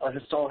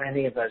all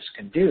any of us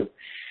can do.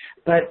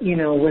 But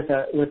with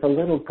a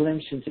little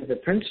glimpse into the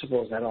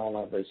principles that all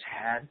of us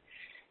had,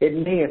 it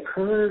may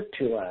occur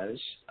to us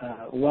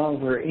while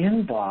we're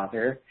in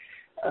bother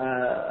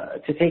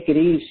to take it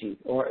easy,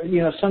 or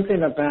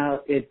something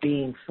about it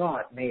being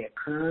thought may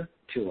occur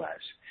to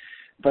us.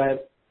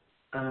 But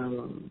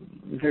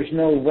there's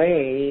no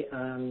way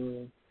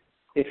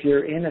if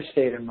you're in a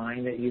state of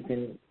mind that you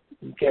can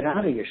get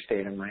out of your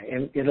state of mind.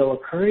 And it'll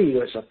occur to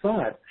you as a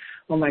thought,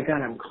 oh my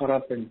God, I'm caught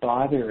up in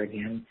bother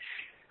again.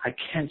 I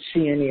can't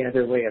see any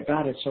other way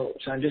about it, so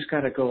I just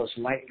got to go as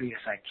lightly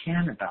as I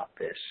can about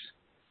this.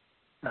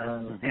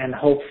 And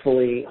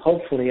hopefully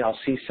I'll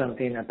see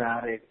something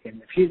about it in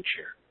the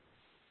future.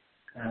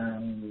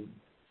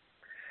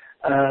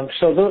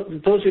 So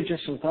those are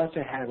just some thoughts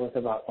I had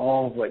about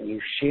all of what you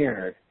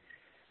shared.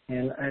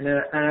 And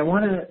I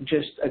want to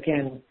just,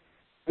 again,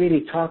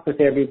 really talk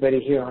with everybody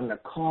here on the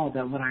call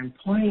that what I'm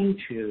pointing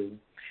to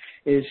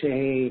is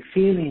a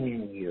feeling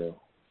in you,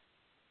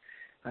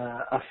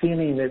 a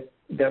feeling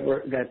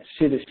that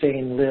Sid is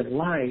saying live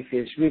life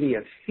is really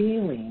a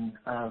feeling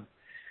of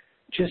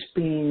just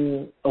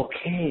being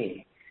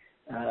okay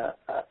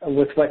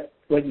with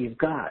what you've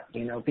got,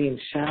 being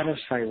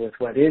satisfied with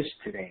what is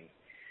today,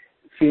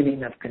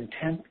 feeling of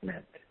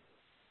contentment,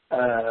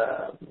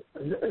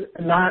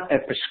 not a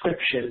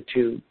prescription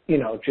to,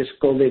 just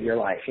go live your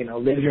life,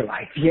 live your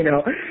life,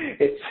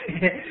 it's,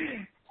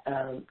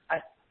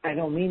 I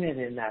don't mean it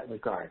in that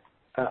regard.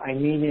 I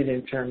mean it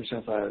in terms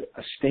of a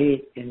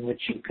state in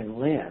which you can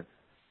live.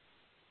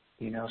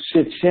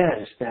 Sid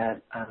says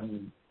that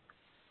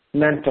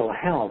mental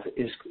health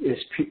is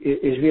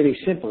really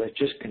simple. It's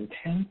just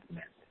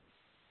contentment.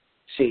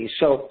 See,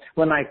 so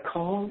when I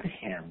called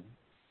him,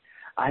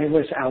 I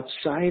was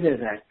outside of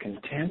that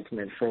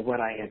contentment for what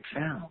I had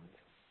found.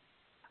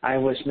 I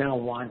was now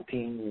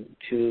wanting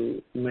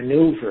to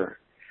maneuver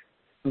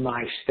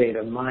my state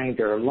of mind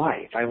or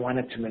life. I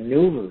wanted to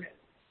maneuver it.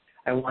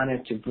 I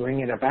wanted to bring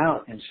it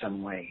about in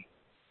some way.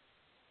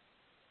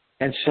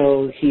 And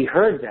so he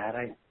heard that.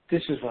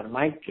 This is what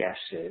my guess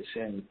is.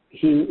 And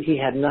he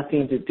had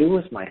nothing to do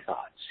with my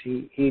thoughts.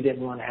 He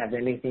didn't want to have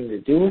anything to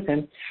do with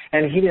them.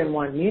 And he didn't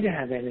want me to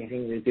have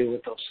anything to do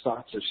with those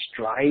thoughts of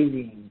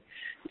striving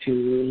to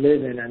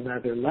live in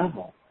another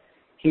level.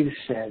 He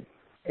said,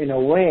 in a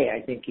way,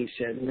 I think he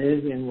said,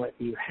 live in what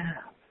you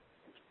have.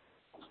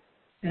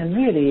 And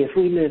really, if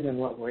we live in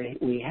what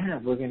we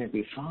have, we're going to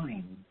be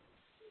fine.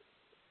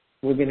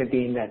 We're going to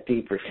be in that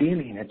deeper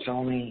feeling. It's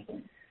only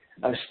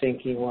us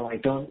thinking, well,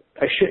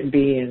 I shouldn't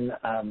be in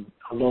a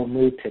low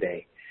mood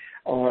today.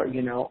 Or,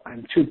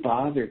 I'm too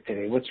bothered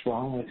today. What's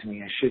wrong with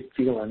me? I should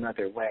feel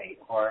another way.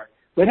 Or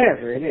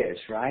whatever it is,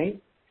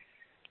 right?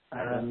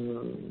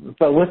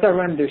 But with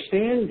our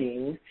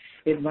understanding,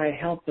 it might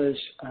help us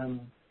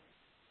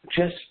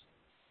just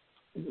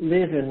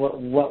live in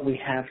what we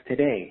have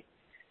today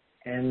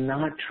and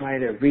not try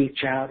to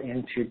reach out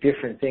into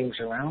different things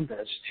around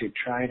us to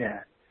try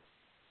to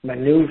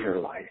maneuver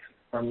life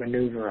or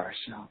maneuver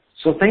ourselves.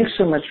 So thanks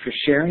so much for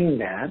sharing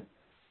that.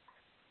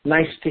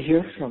 Nice to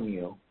hear from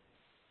you.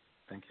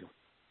 Thank you.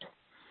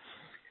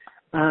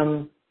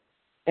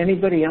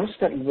 Anybody else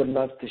that would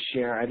love to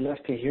share? I'd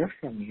love to hear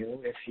from you.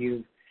 If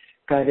you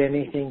got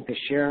anything to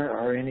share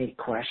or any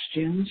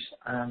questions,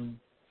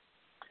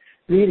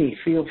 really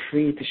feel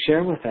free to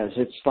share with us.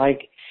 It's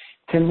like,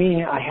 to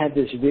me, I had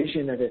this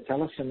vision at a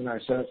teleseminar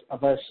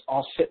of us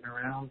all sitting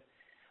around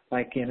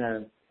like in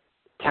a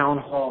town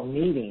hall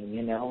meeting,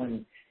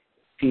 and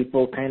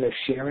people kind of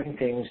sharing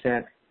things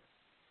that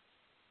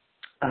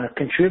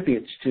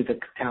contributes to the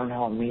town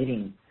hall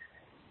meeting.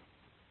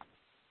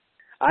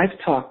 I've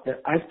talked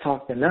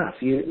enough.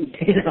 It'd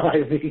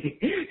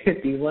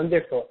be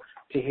wonderful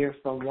to hear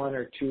from one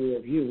or two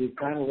of you. We've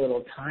got a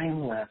little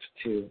time left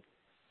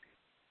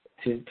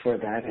for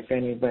that. If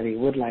anybody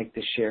would like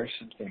to share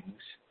some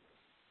things.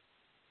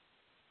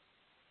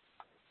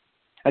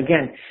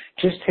 Again,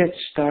 just hit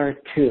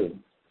 *2.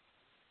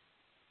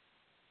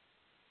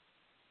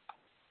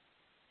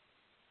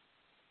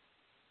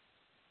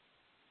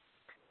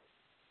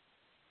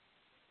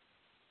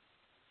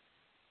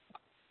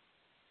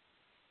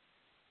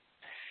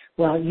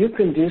 Well, you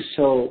can do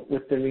so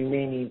with the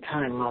remaining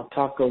time. I'll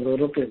talk a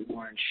little bit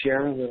more and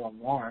share a little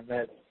more.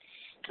 But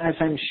as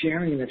I'm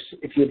sharing,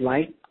 if you'd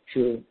like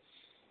to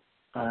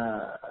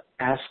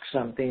ask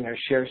something or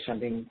share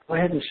something, go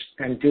ahead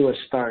and do a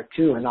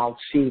 *2, and I'll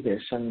see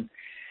this. And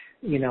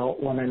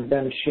when I'm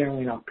done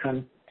sharing, I'll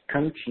come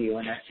to you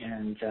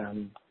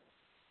and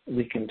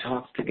we can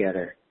talk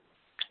together.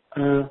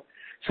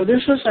 So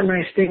this was a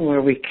nice thing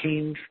where we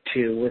came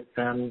to with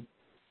the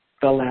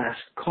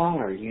last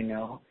caller,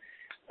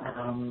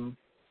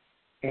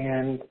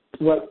 and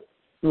what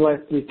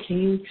we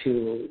came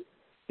to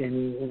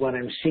in what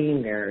I'm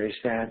seeing there is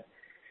that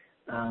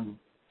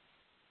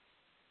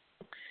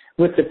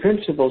with the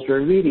principles,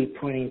 we're really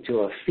pointing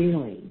to a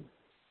feeling.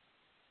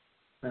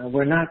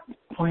 We're not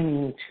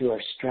pointing to a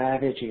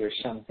strategy or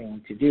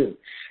something to do.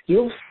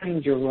 You'll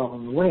find your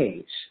own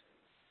ways.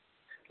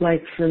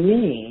 Like for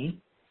me,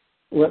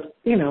 the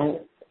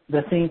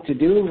thing to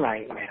do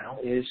right now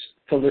is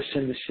to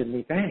listen to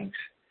Sydney Banks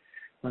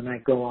when I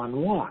go on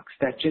walks.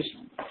 That just,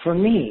 for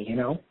me,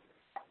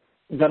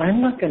 but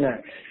I'm not going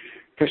to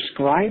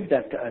prescribe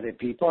that to other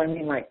people. I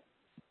mean,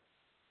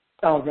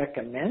 I'll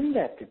recommend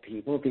that to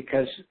people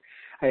because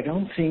I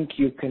don't think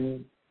you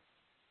can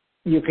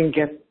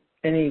get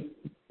any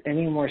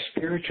more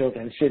spiritual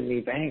than Sydney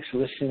Banks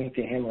listening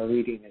to him or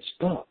reading his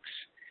books.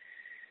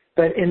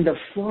 But in the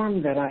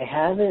form that I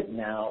have it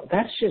now,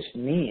 that's just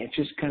me. It's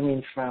just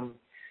coming from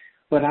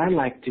what I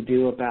like to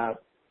do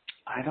about,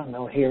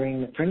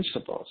 hearing the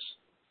principles.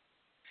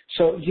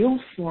 So you'll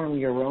form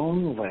your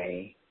own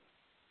way,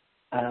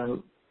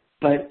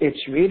 but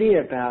it's really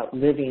about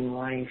living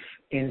life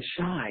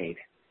inside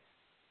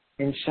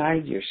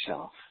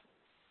yourself.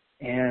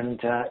 And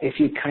if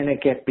you kind of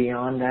get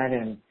beyond that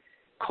and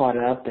caught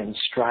up in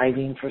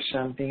striving for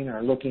something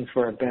or looking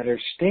for a better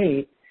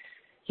state,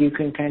 you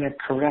can kind of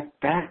correct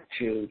back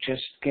to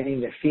just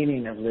getting the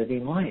feeling of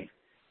living life.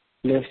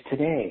 Live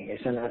today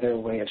is another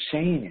way of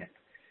saying it.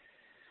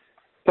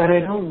 But I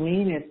don't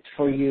mean it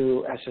for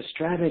you as a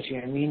strategy.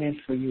 I mean it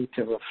for you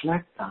to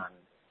reflect on,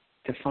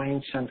 to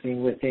find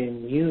something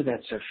within you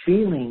that's a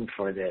feeling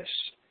for this.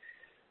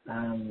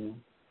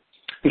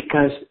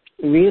 Because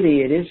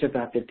really it is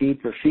about the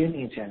deeper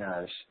feelings in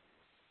us.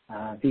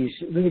 These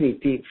really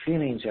deep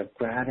feelings of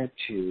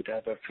gratitude,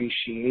 of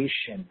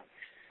appreciation,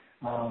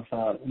 of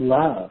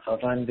love,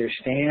 of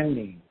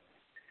understanding,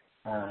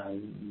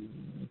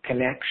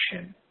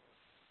 connection.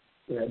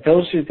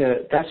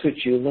 That's what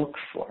you look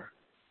for.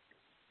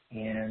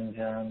 And,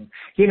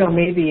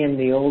 maybe in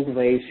the old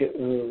ways,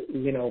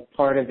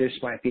 part of this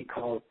might be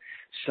called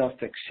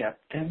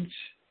self-acceptance.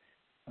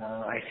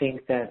 I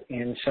think that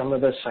in some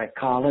of the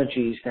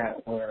psychologies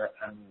that were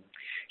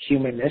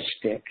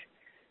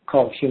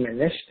called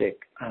humanistic,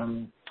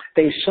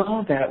 they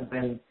saw that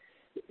when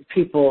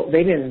people,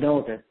 they didn't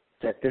know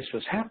that this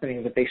was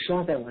happening, but they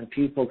saw that when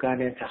people got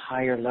into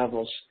higher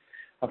levels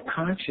of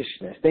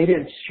consciousness, they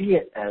didn't see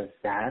it as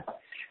that,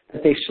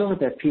 but they saw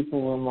that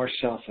people were more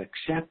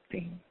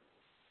self-accepting.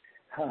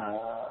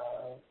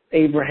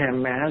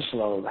 Abraham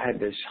Maslow had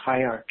this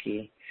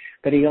hierarchy,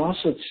 but he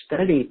also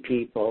studied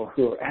people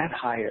who are at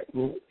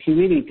he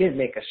really did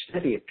make a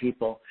study of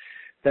people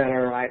that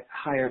are at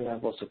higher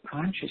levels of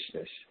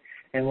consciousness.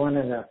 And one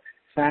of the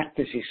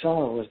factors he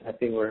saw was that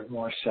they were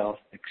more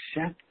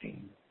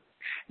self-accepting.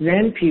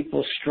 Then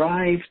people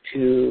strive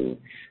to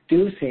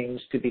do things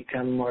to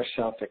become more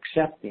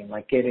self-accepting,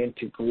 like get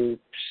into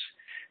groups,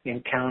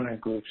 encounter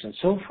groups, and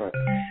so forth.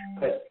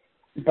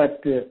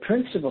 But the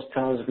principles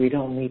tell us we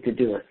don't need to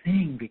do a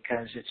thing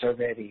because it's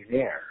already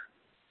there.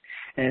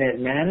 And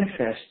it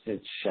manifests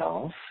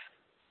itself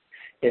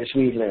as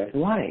we live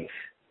life.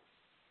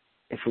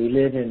 If we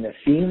live in the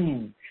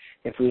feeling,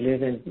 if we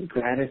live in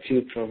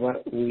gratitude for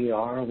what we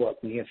are,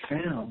 what we have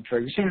found. For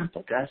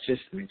example, that's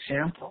just an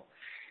example.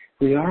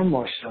 We are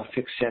more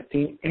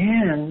self-accepting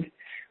and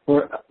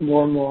we're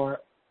more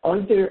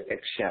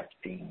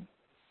other-accepting.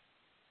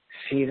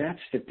 See, that's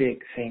the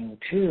big thing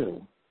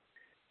too.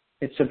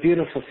 It's a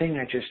beautiful thing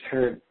I just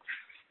heard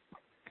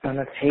on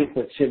a tape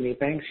with Sydney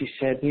Banks. He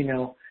said,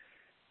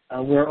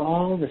 we're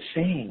all the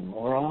same.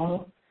 We're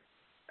all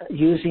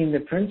using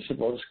the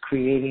principles,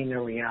 creating the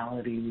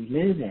reality we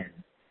live in.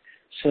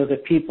 So the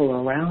people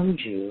around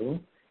you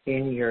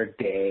in your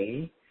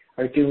day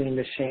are doing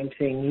the same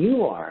thing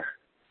you are.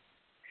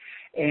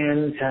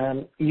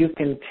 And you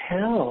can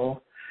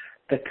tell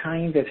the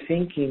kind of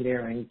thinking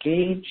they're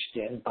engaged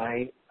in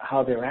by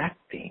how they're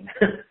acting.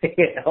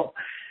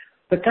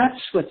 But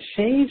that's what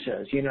saves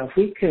us. If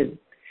we could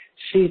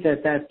see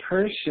that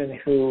person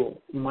who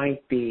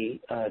might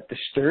be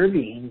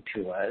disturbing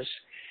to us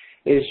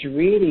is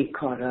really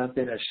caught up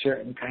in a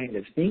certain kind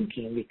of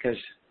thinking because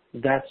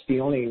that's the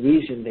only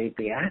reason they'd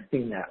be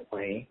acting that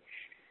way,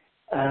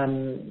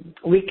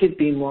 we could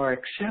be more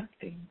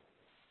accepting.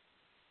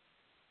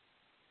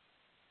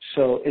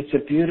 So it's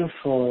a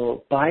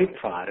beautiful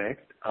byproduct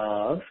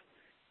of,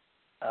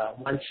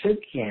 once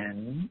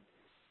again,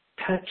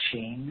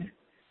 touching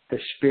the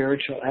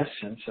spiritual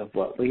essence of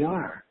what we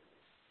are.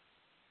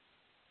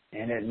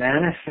 And it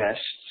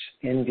manifests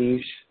in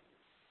these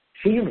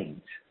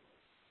feelings.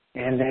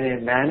 And then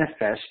it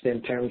manifests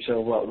in terms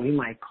of what we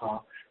might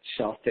call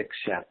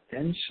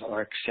self-acceptance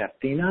or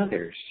accepting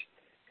others.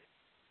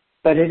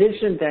 But it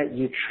isn't that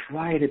you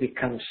try to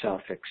become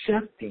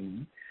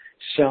self-accepting.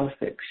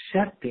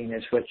 Self-accepting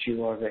is what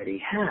you already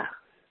have.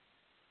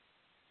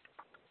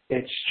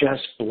 It's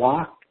just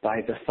blocked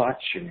by the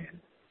thoughts you're in.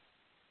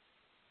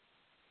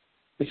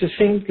 It's the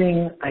same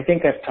thing. I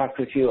think I've talked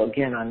with you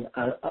again on,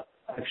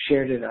 I've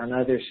shared it on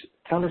other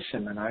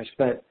teleseminars,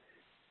 but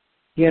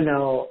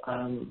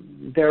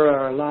there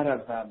are a lot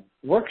of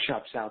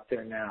workshops out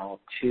there now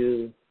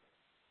to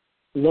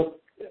look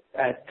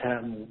at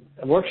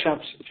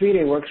workshops,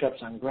 3-day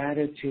workshops on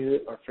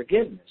gratitude or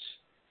forgiveness.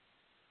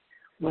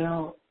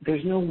 Well,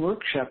 there's no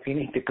workshop you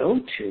need to go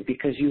to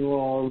because you are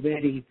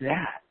already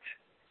that.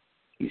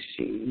 You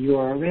see, you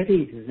are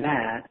already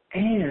that,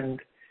 and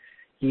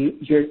you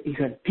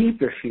have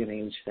deeper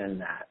feelings than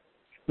that.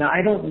 Now,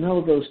 I don't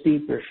know those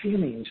deeper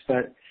feelings,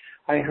 but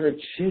I heard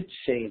Sid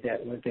say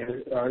that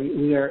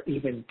we are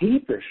even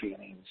deeper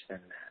feelings than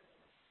that.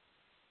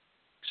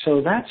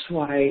 So that's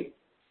why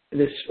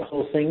this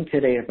whole thing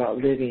today about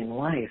living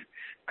life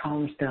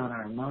calms down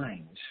our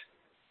minds,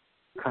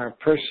 our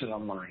personal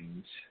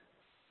minds.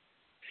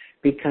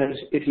 Because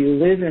if you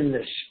live in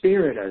the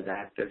spirit of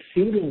that, the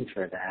feeling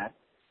for that,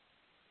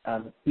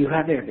 you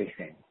have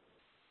everything.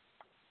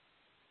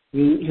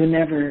 You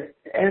never,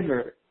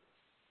 ever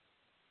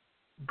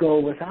go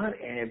without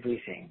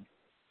everything.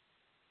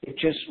 It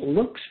just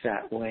looks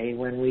that way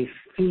when we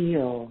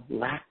feel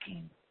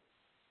lacking.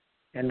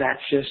 And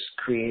that's just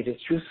created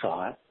through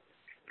thought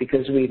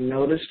because we've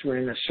noticed we're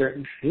in a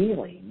certain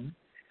feeling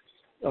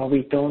or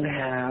we don't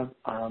have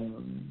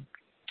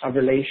a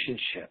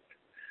relationship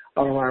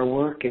or our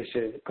work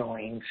isn't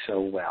going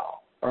so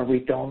well or we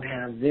don't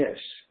have this.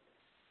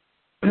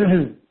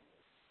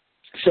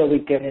 So we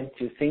get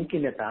into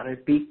thinking about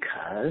it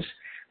because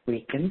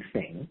we can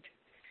think,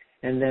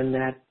 and then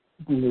that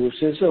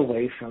moves us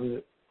away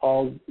from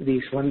all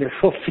these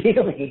wonderful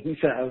feelings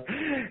of,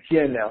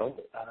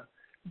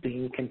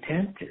 being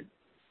contented,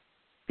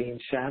 being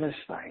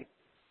satisfied.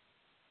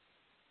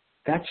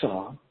 That's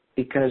all,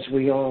 because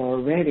we are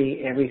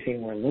already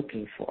everything we're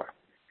looking for.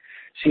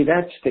 See,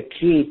 that's the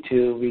key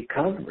to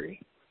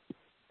recovery.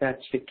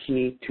 That's the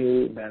key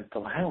to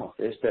mental health,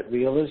 is that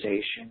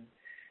realization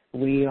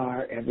we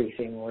are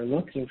everything we're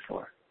looking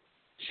for.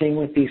 Same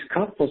with these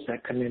couples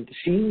that come in to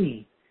see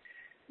me.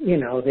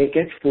 They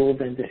get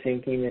fooled into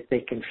thinking that they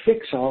can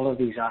fix all of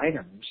these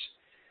items.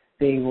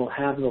 They will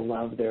have the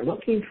love they're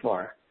looking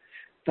for.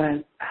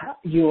 But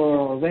you are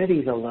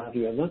already the love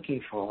you're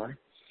looking for.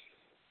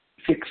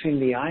 Fixing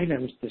the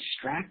items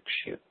distracts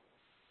you.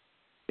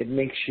 It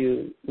makes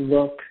you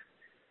look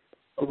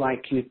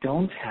like you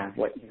don't have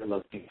what you're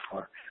looking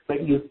for.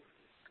 But you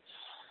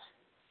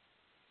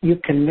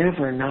can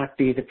never not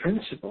be the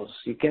principles.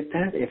 You get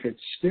that? If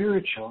it's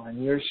spiritual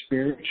and you're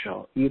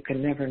spiritual, you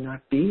can never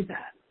not be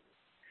that.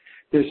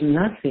 There's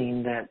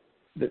nothing that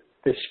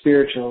the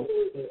spiritual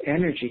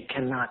energy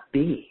cannot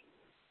be.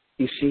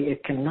 You see,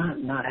 it cannot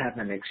not have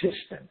an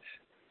existence.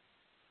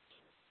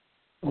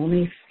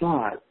 Only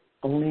thought,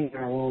 only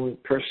our own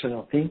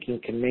personal thinking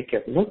can make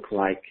it look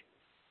like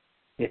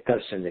it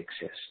doesn't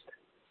exist.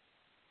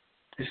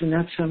 Isn't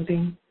that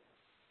something?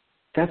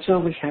 That's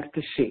all we have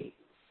to see.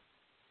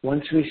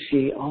 Once we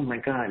see, oh my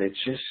God, it's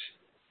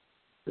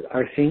just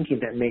our thinking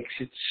that makes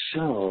it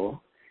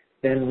so,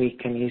 then we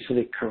can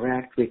easily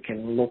correct, we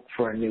can look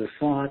for a new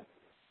thought,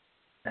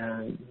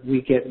 and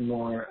we get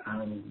more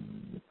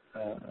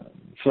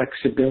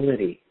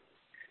flexibility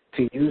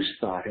to use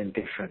thought in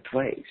different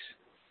ways.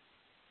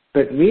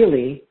 But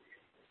really,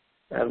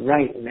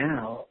 right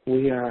now,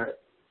 we are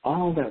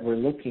all that we're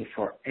looking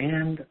for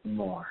and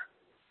more.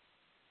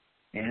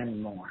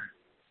 And more.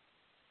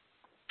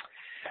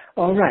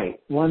 All right,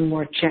 one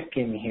more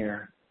check-in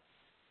here.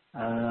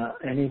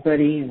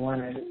 Anybody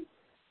want to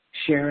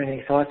share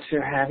any thoughts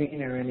they're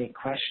having or any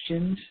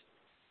questions?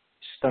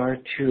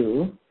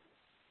 *2,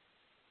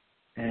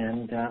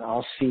 and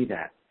I'll see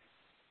that.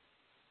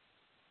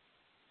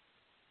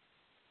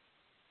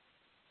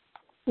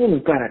 Well,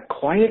 we've got a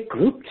quiet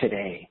group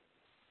today.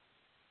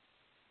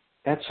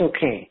 That's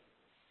okay.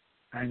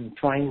 I'm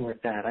fine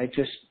with that. I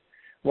just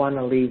want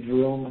to leave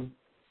room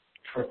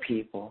for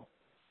people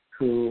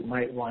who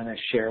might want to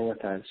share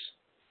with us.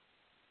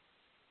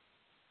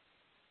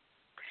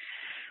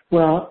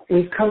 Well,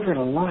 we've covered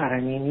a lot. I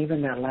mean,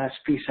 even that last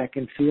piece, I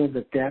can feel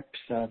the depths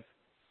of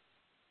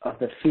of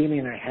the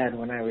feeling I had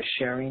when I was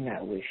sharing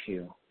that with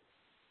you.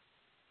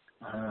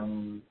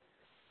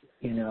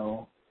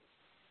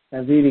 I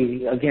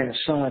really, again,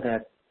 saw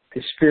that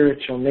the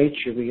spiritual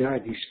nature we are,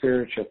 these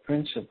spiritual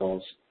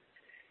principles,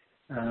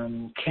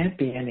 can't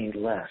be any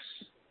less.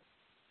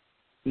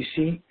 You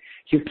see,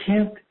 you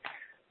can't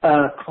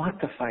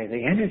quantify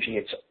the energy.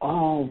 It's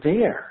all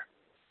there.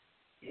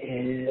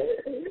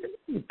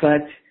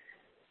 But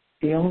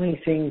the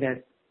only thing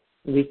that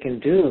we can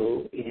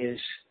do is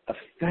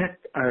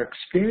affect our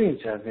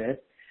experience of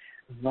it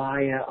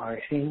via our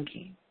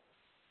thinking.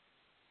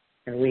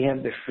 And we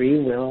have the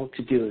free will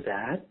to do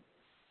that,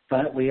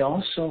 but we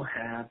also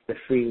have the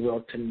free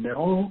will to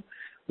know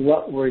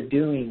what we're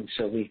doing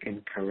so we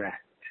can correct.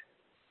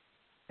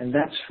 And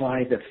that's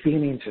why the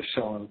feelings are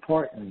so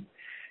important,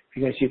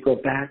 because you go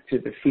back to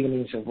the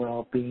feelings of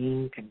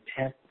well-being,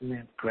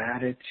 contentment,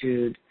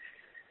 gratitude,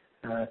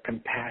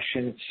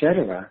 compassion,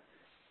 etc.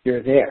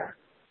 You're there.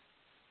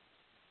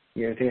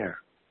 You're there.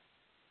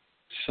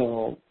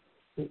 So,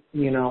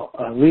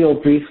 real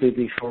briefly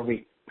before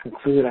we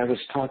conclude, I was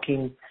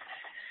talking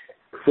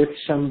with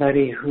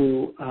somebody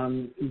who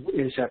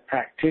is a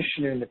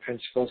practitioner in the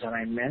principles, and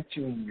I'm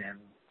mentoring them.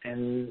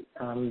 And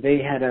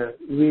they had a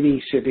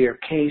really severe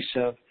case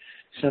of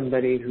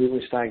somebody who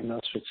was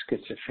diagnosed with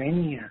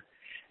schizophrenia.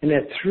 And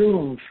it threw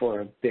them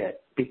for a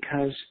bit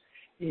because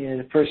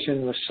the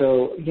person was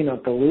so,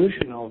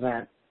 delusional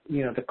that,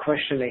 the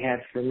question they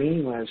had for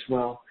me was,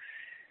 well,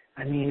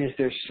 is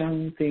there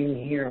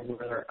something here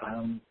where,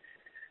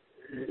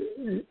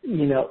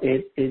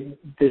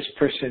 this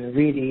person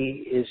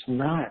really is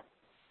not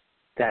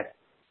that,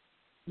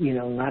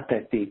 not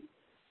that deep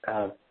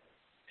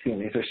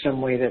feeling. Is there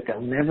some way that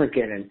they'll never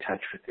get in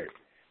touch with it?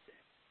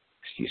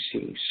 You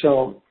see.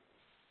 So,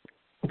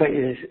 but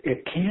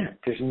it can't.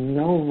 There's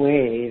no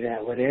way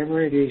that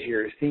whatever it is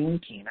you're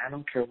thinking, I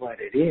don't care what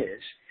it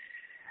is,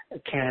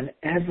 can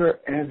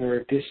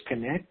ever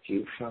disconnect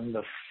you from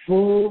the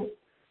full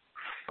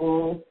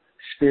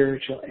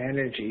spiritual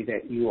energy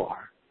that you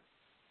are.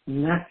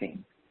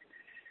 Nothing.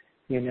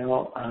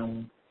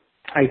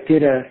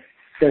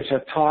 There's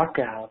a talk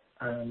out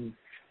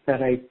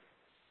that I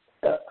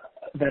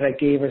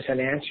gave as an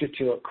answer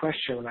to a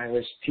question when I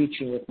was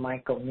teaching with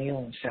Michael Neal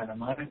in Santa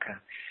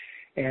Monica.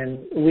 And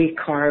we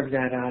carved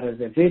that out of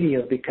the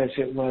video because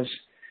it was,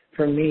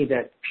 for me,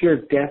 that pure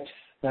depth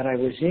that I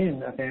was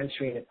in of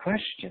answering a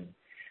question.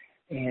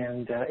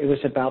 And it was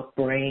about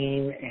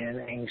brain and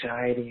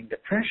anxiety and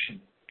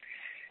depression.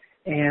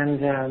 And,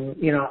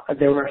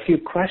 there were a few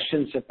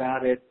questions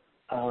about it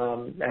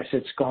as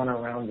it's gone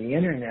around the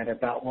internet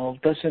about, well,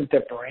 doesn't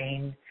the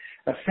brain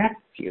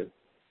affect you?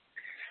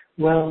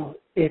 Well,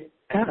 it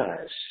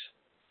does.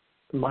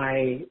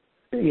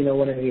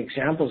 One of the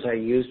examples I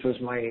used was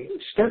my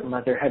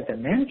stepmother had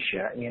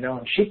dementia,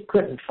 and she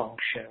couldn't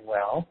function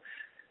well,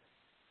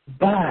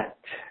 but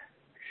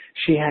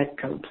she had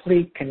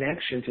complete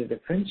connection to the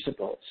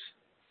principles.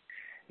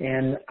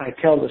 And I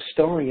tell the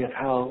story of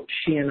how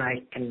she and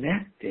I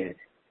connected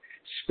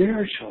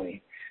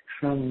spiritually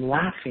from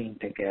laughing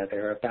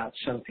together about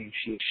something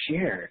she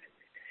shared.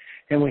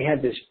 And we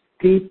had this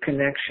deep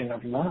connection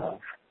of love.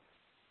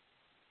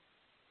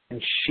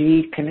 And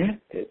she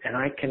connected, and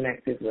I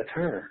connected with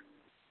her.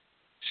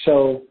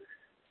 So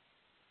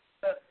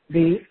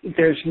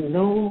there's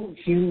no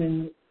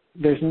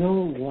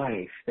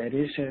life that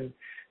isn't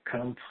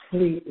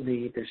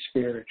completely the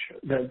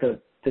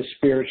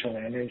spiritual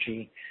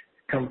energy,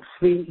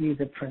 completely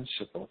the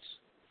principles,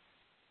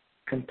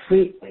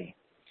 completely.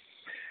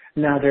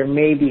 Now there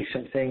may be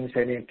some things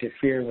that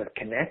interfere with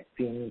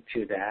connecting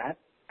to that.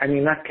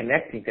 Not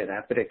connecting to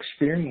that, but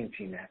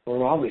experiencing that.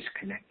 We're always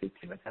connected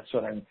to it. That's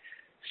what I'm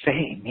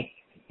saying,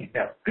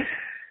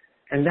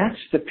 And that's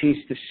the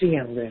piece to see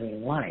on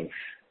living life.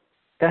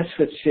 That's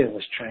what Sid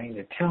was trying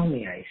to tell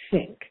me, I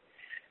think.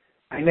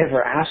 I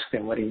never asked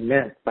him what he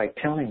meant by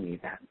telling me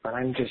that, but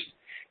I'm just,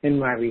 in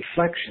my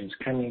reflections,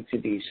 coming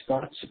to these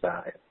thoughts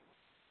about it.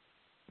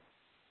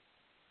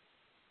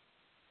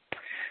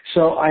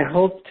 So I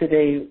hope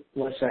today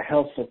was a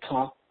helpful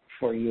talk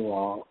for you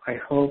all. I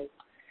hope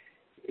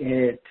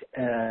it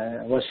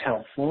was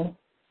helpful.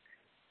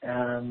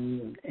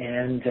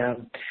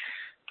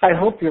 I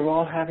hope you're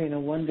all having a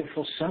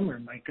wonderful summer.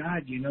 My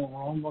God,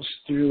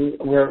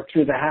 we're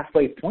through the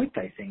halfway point,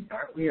 I think,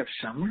 aren't we, of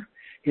summer?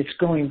 It's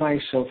going by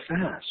so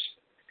fast.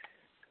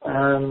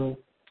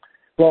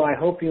 Well, I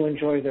hope you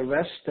enjoy the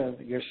rest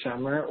of your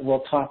summer.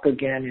 We'll talk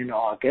again in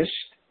August.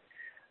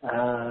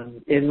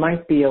 It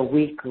might be a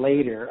week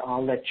later.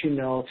 I'll let you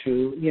know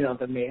through,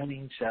 the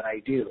mailings that I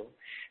do,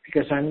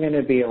 because I'm going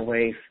to be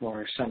away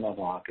for some of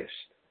August.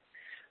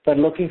 But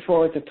looking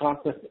forward to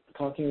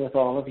talking with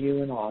all of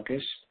you in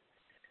August.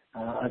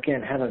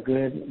 Again, have a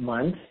good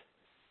month,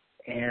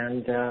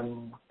 and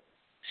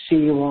see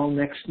you all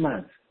next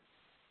month.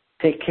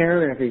 Take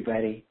care,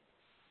 everybody.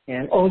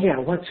 And,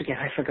 once again,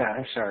 I forgot.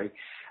 I'm sorry.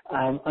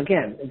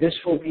 Again, this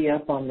will be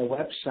up on the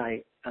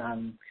website,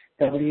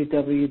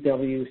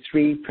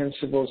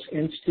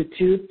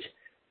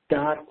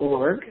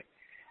 www.3principlesinstitute.org.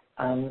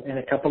 in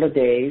a couple of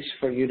days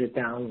for you to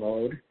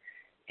download.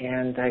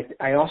 And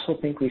I also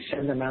think we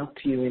send them out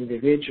to you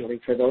individually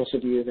for those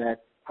of you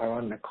that are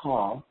on the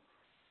call.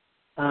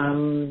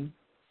 And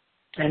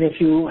if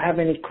you have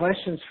any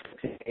questions for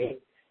today,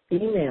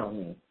 email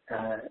me.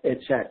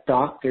 It's at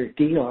Dr.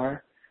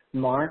 Dr.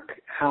 Mark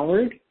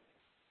Howard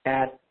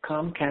at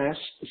Comcast,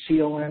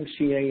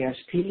 COMCAST.net.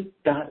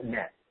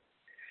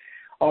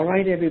 All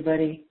right,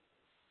 everybody.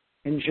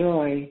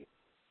 Enjoy.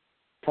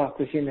 Talk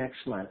with you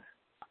next month.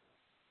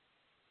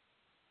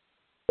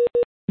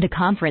 The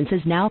conference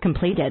is now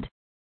completed.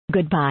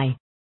 Goodbye.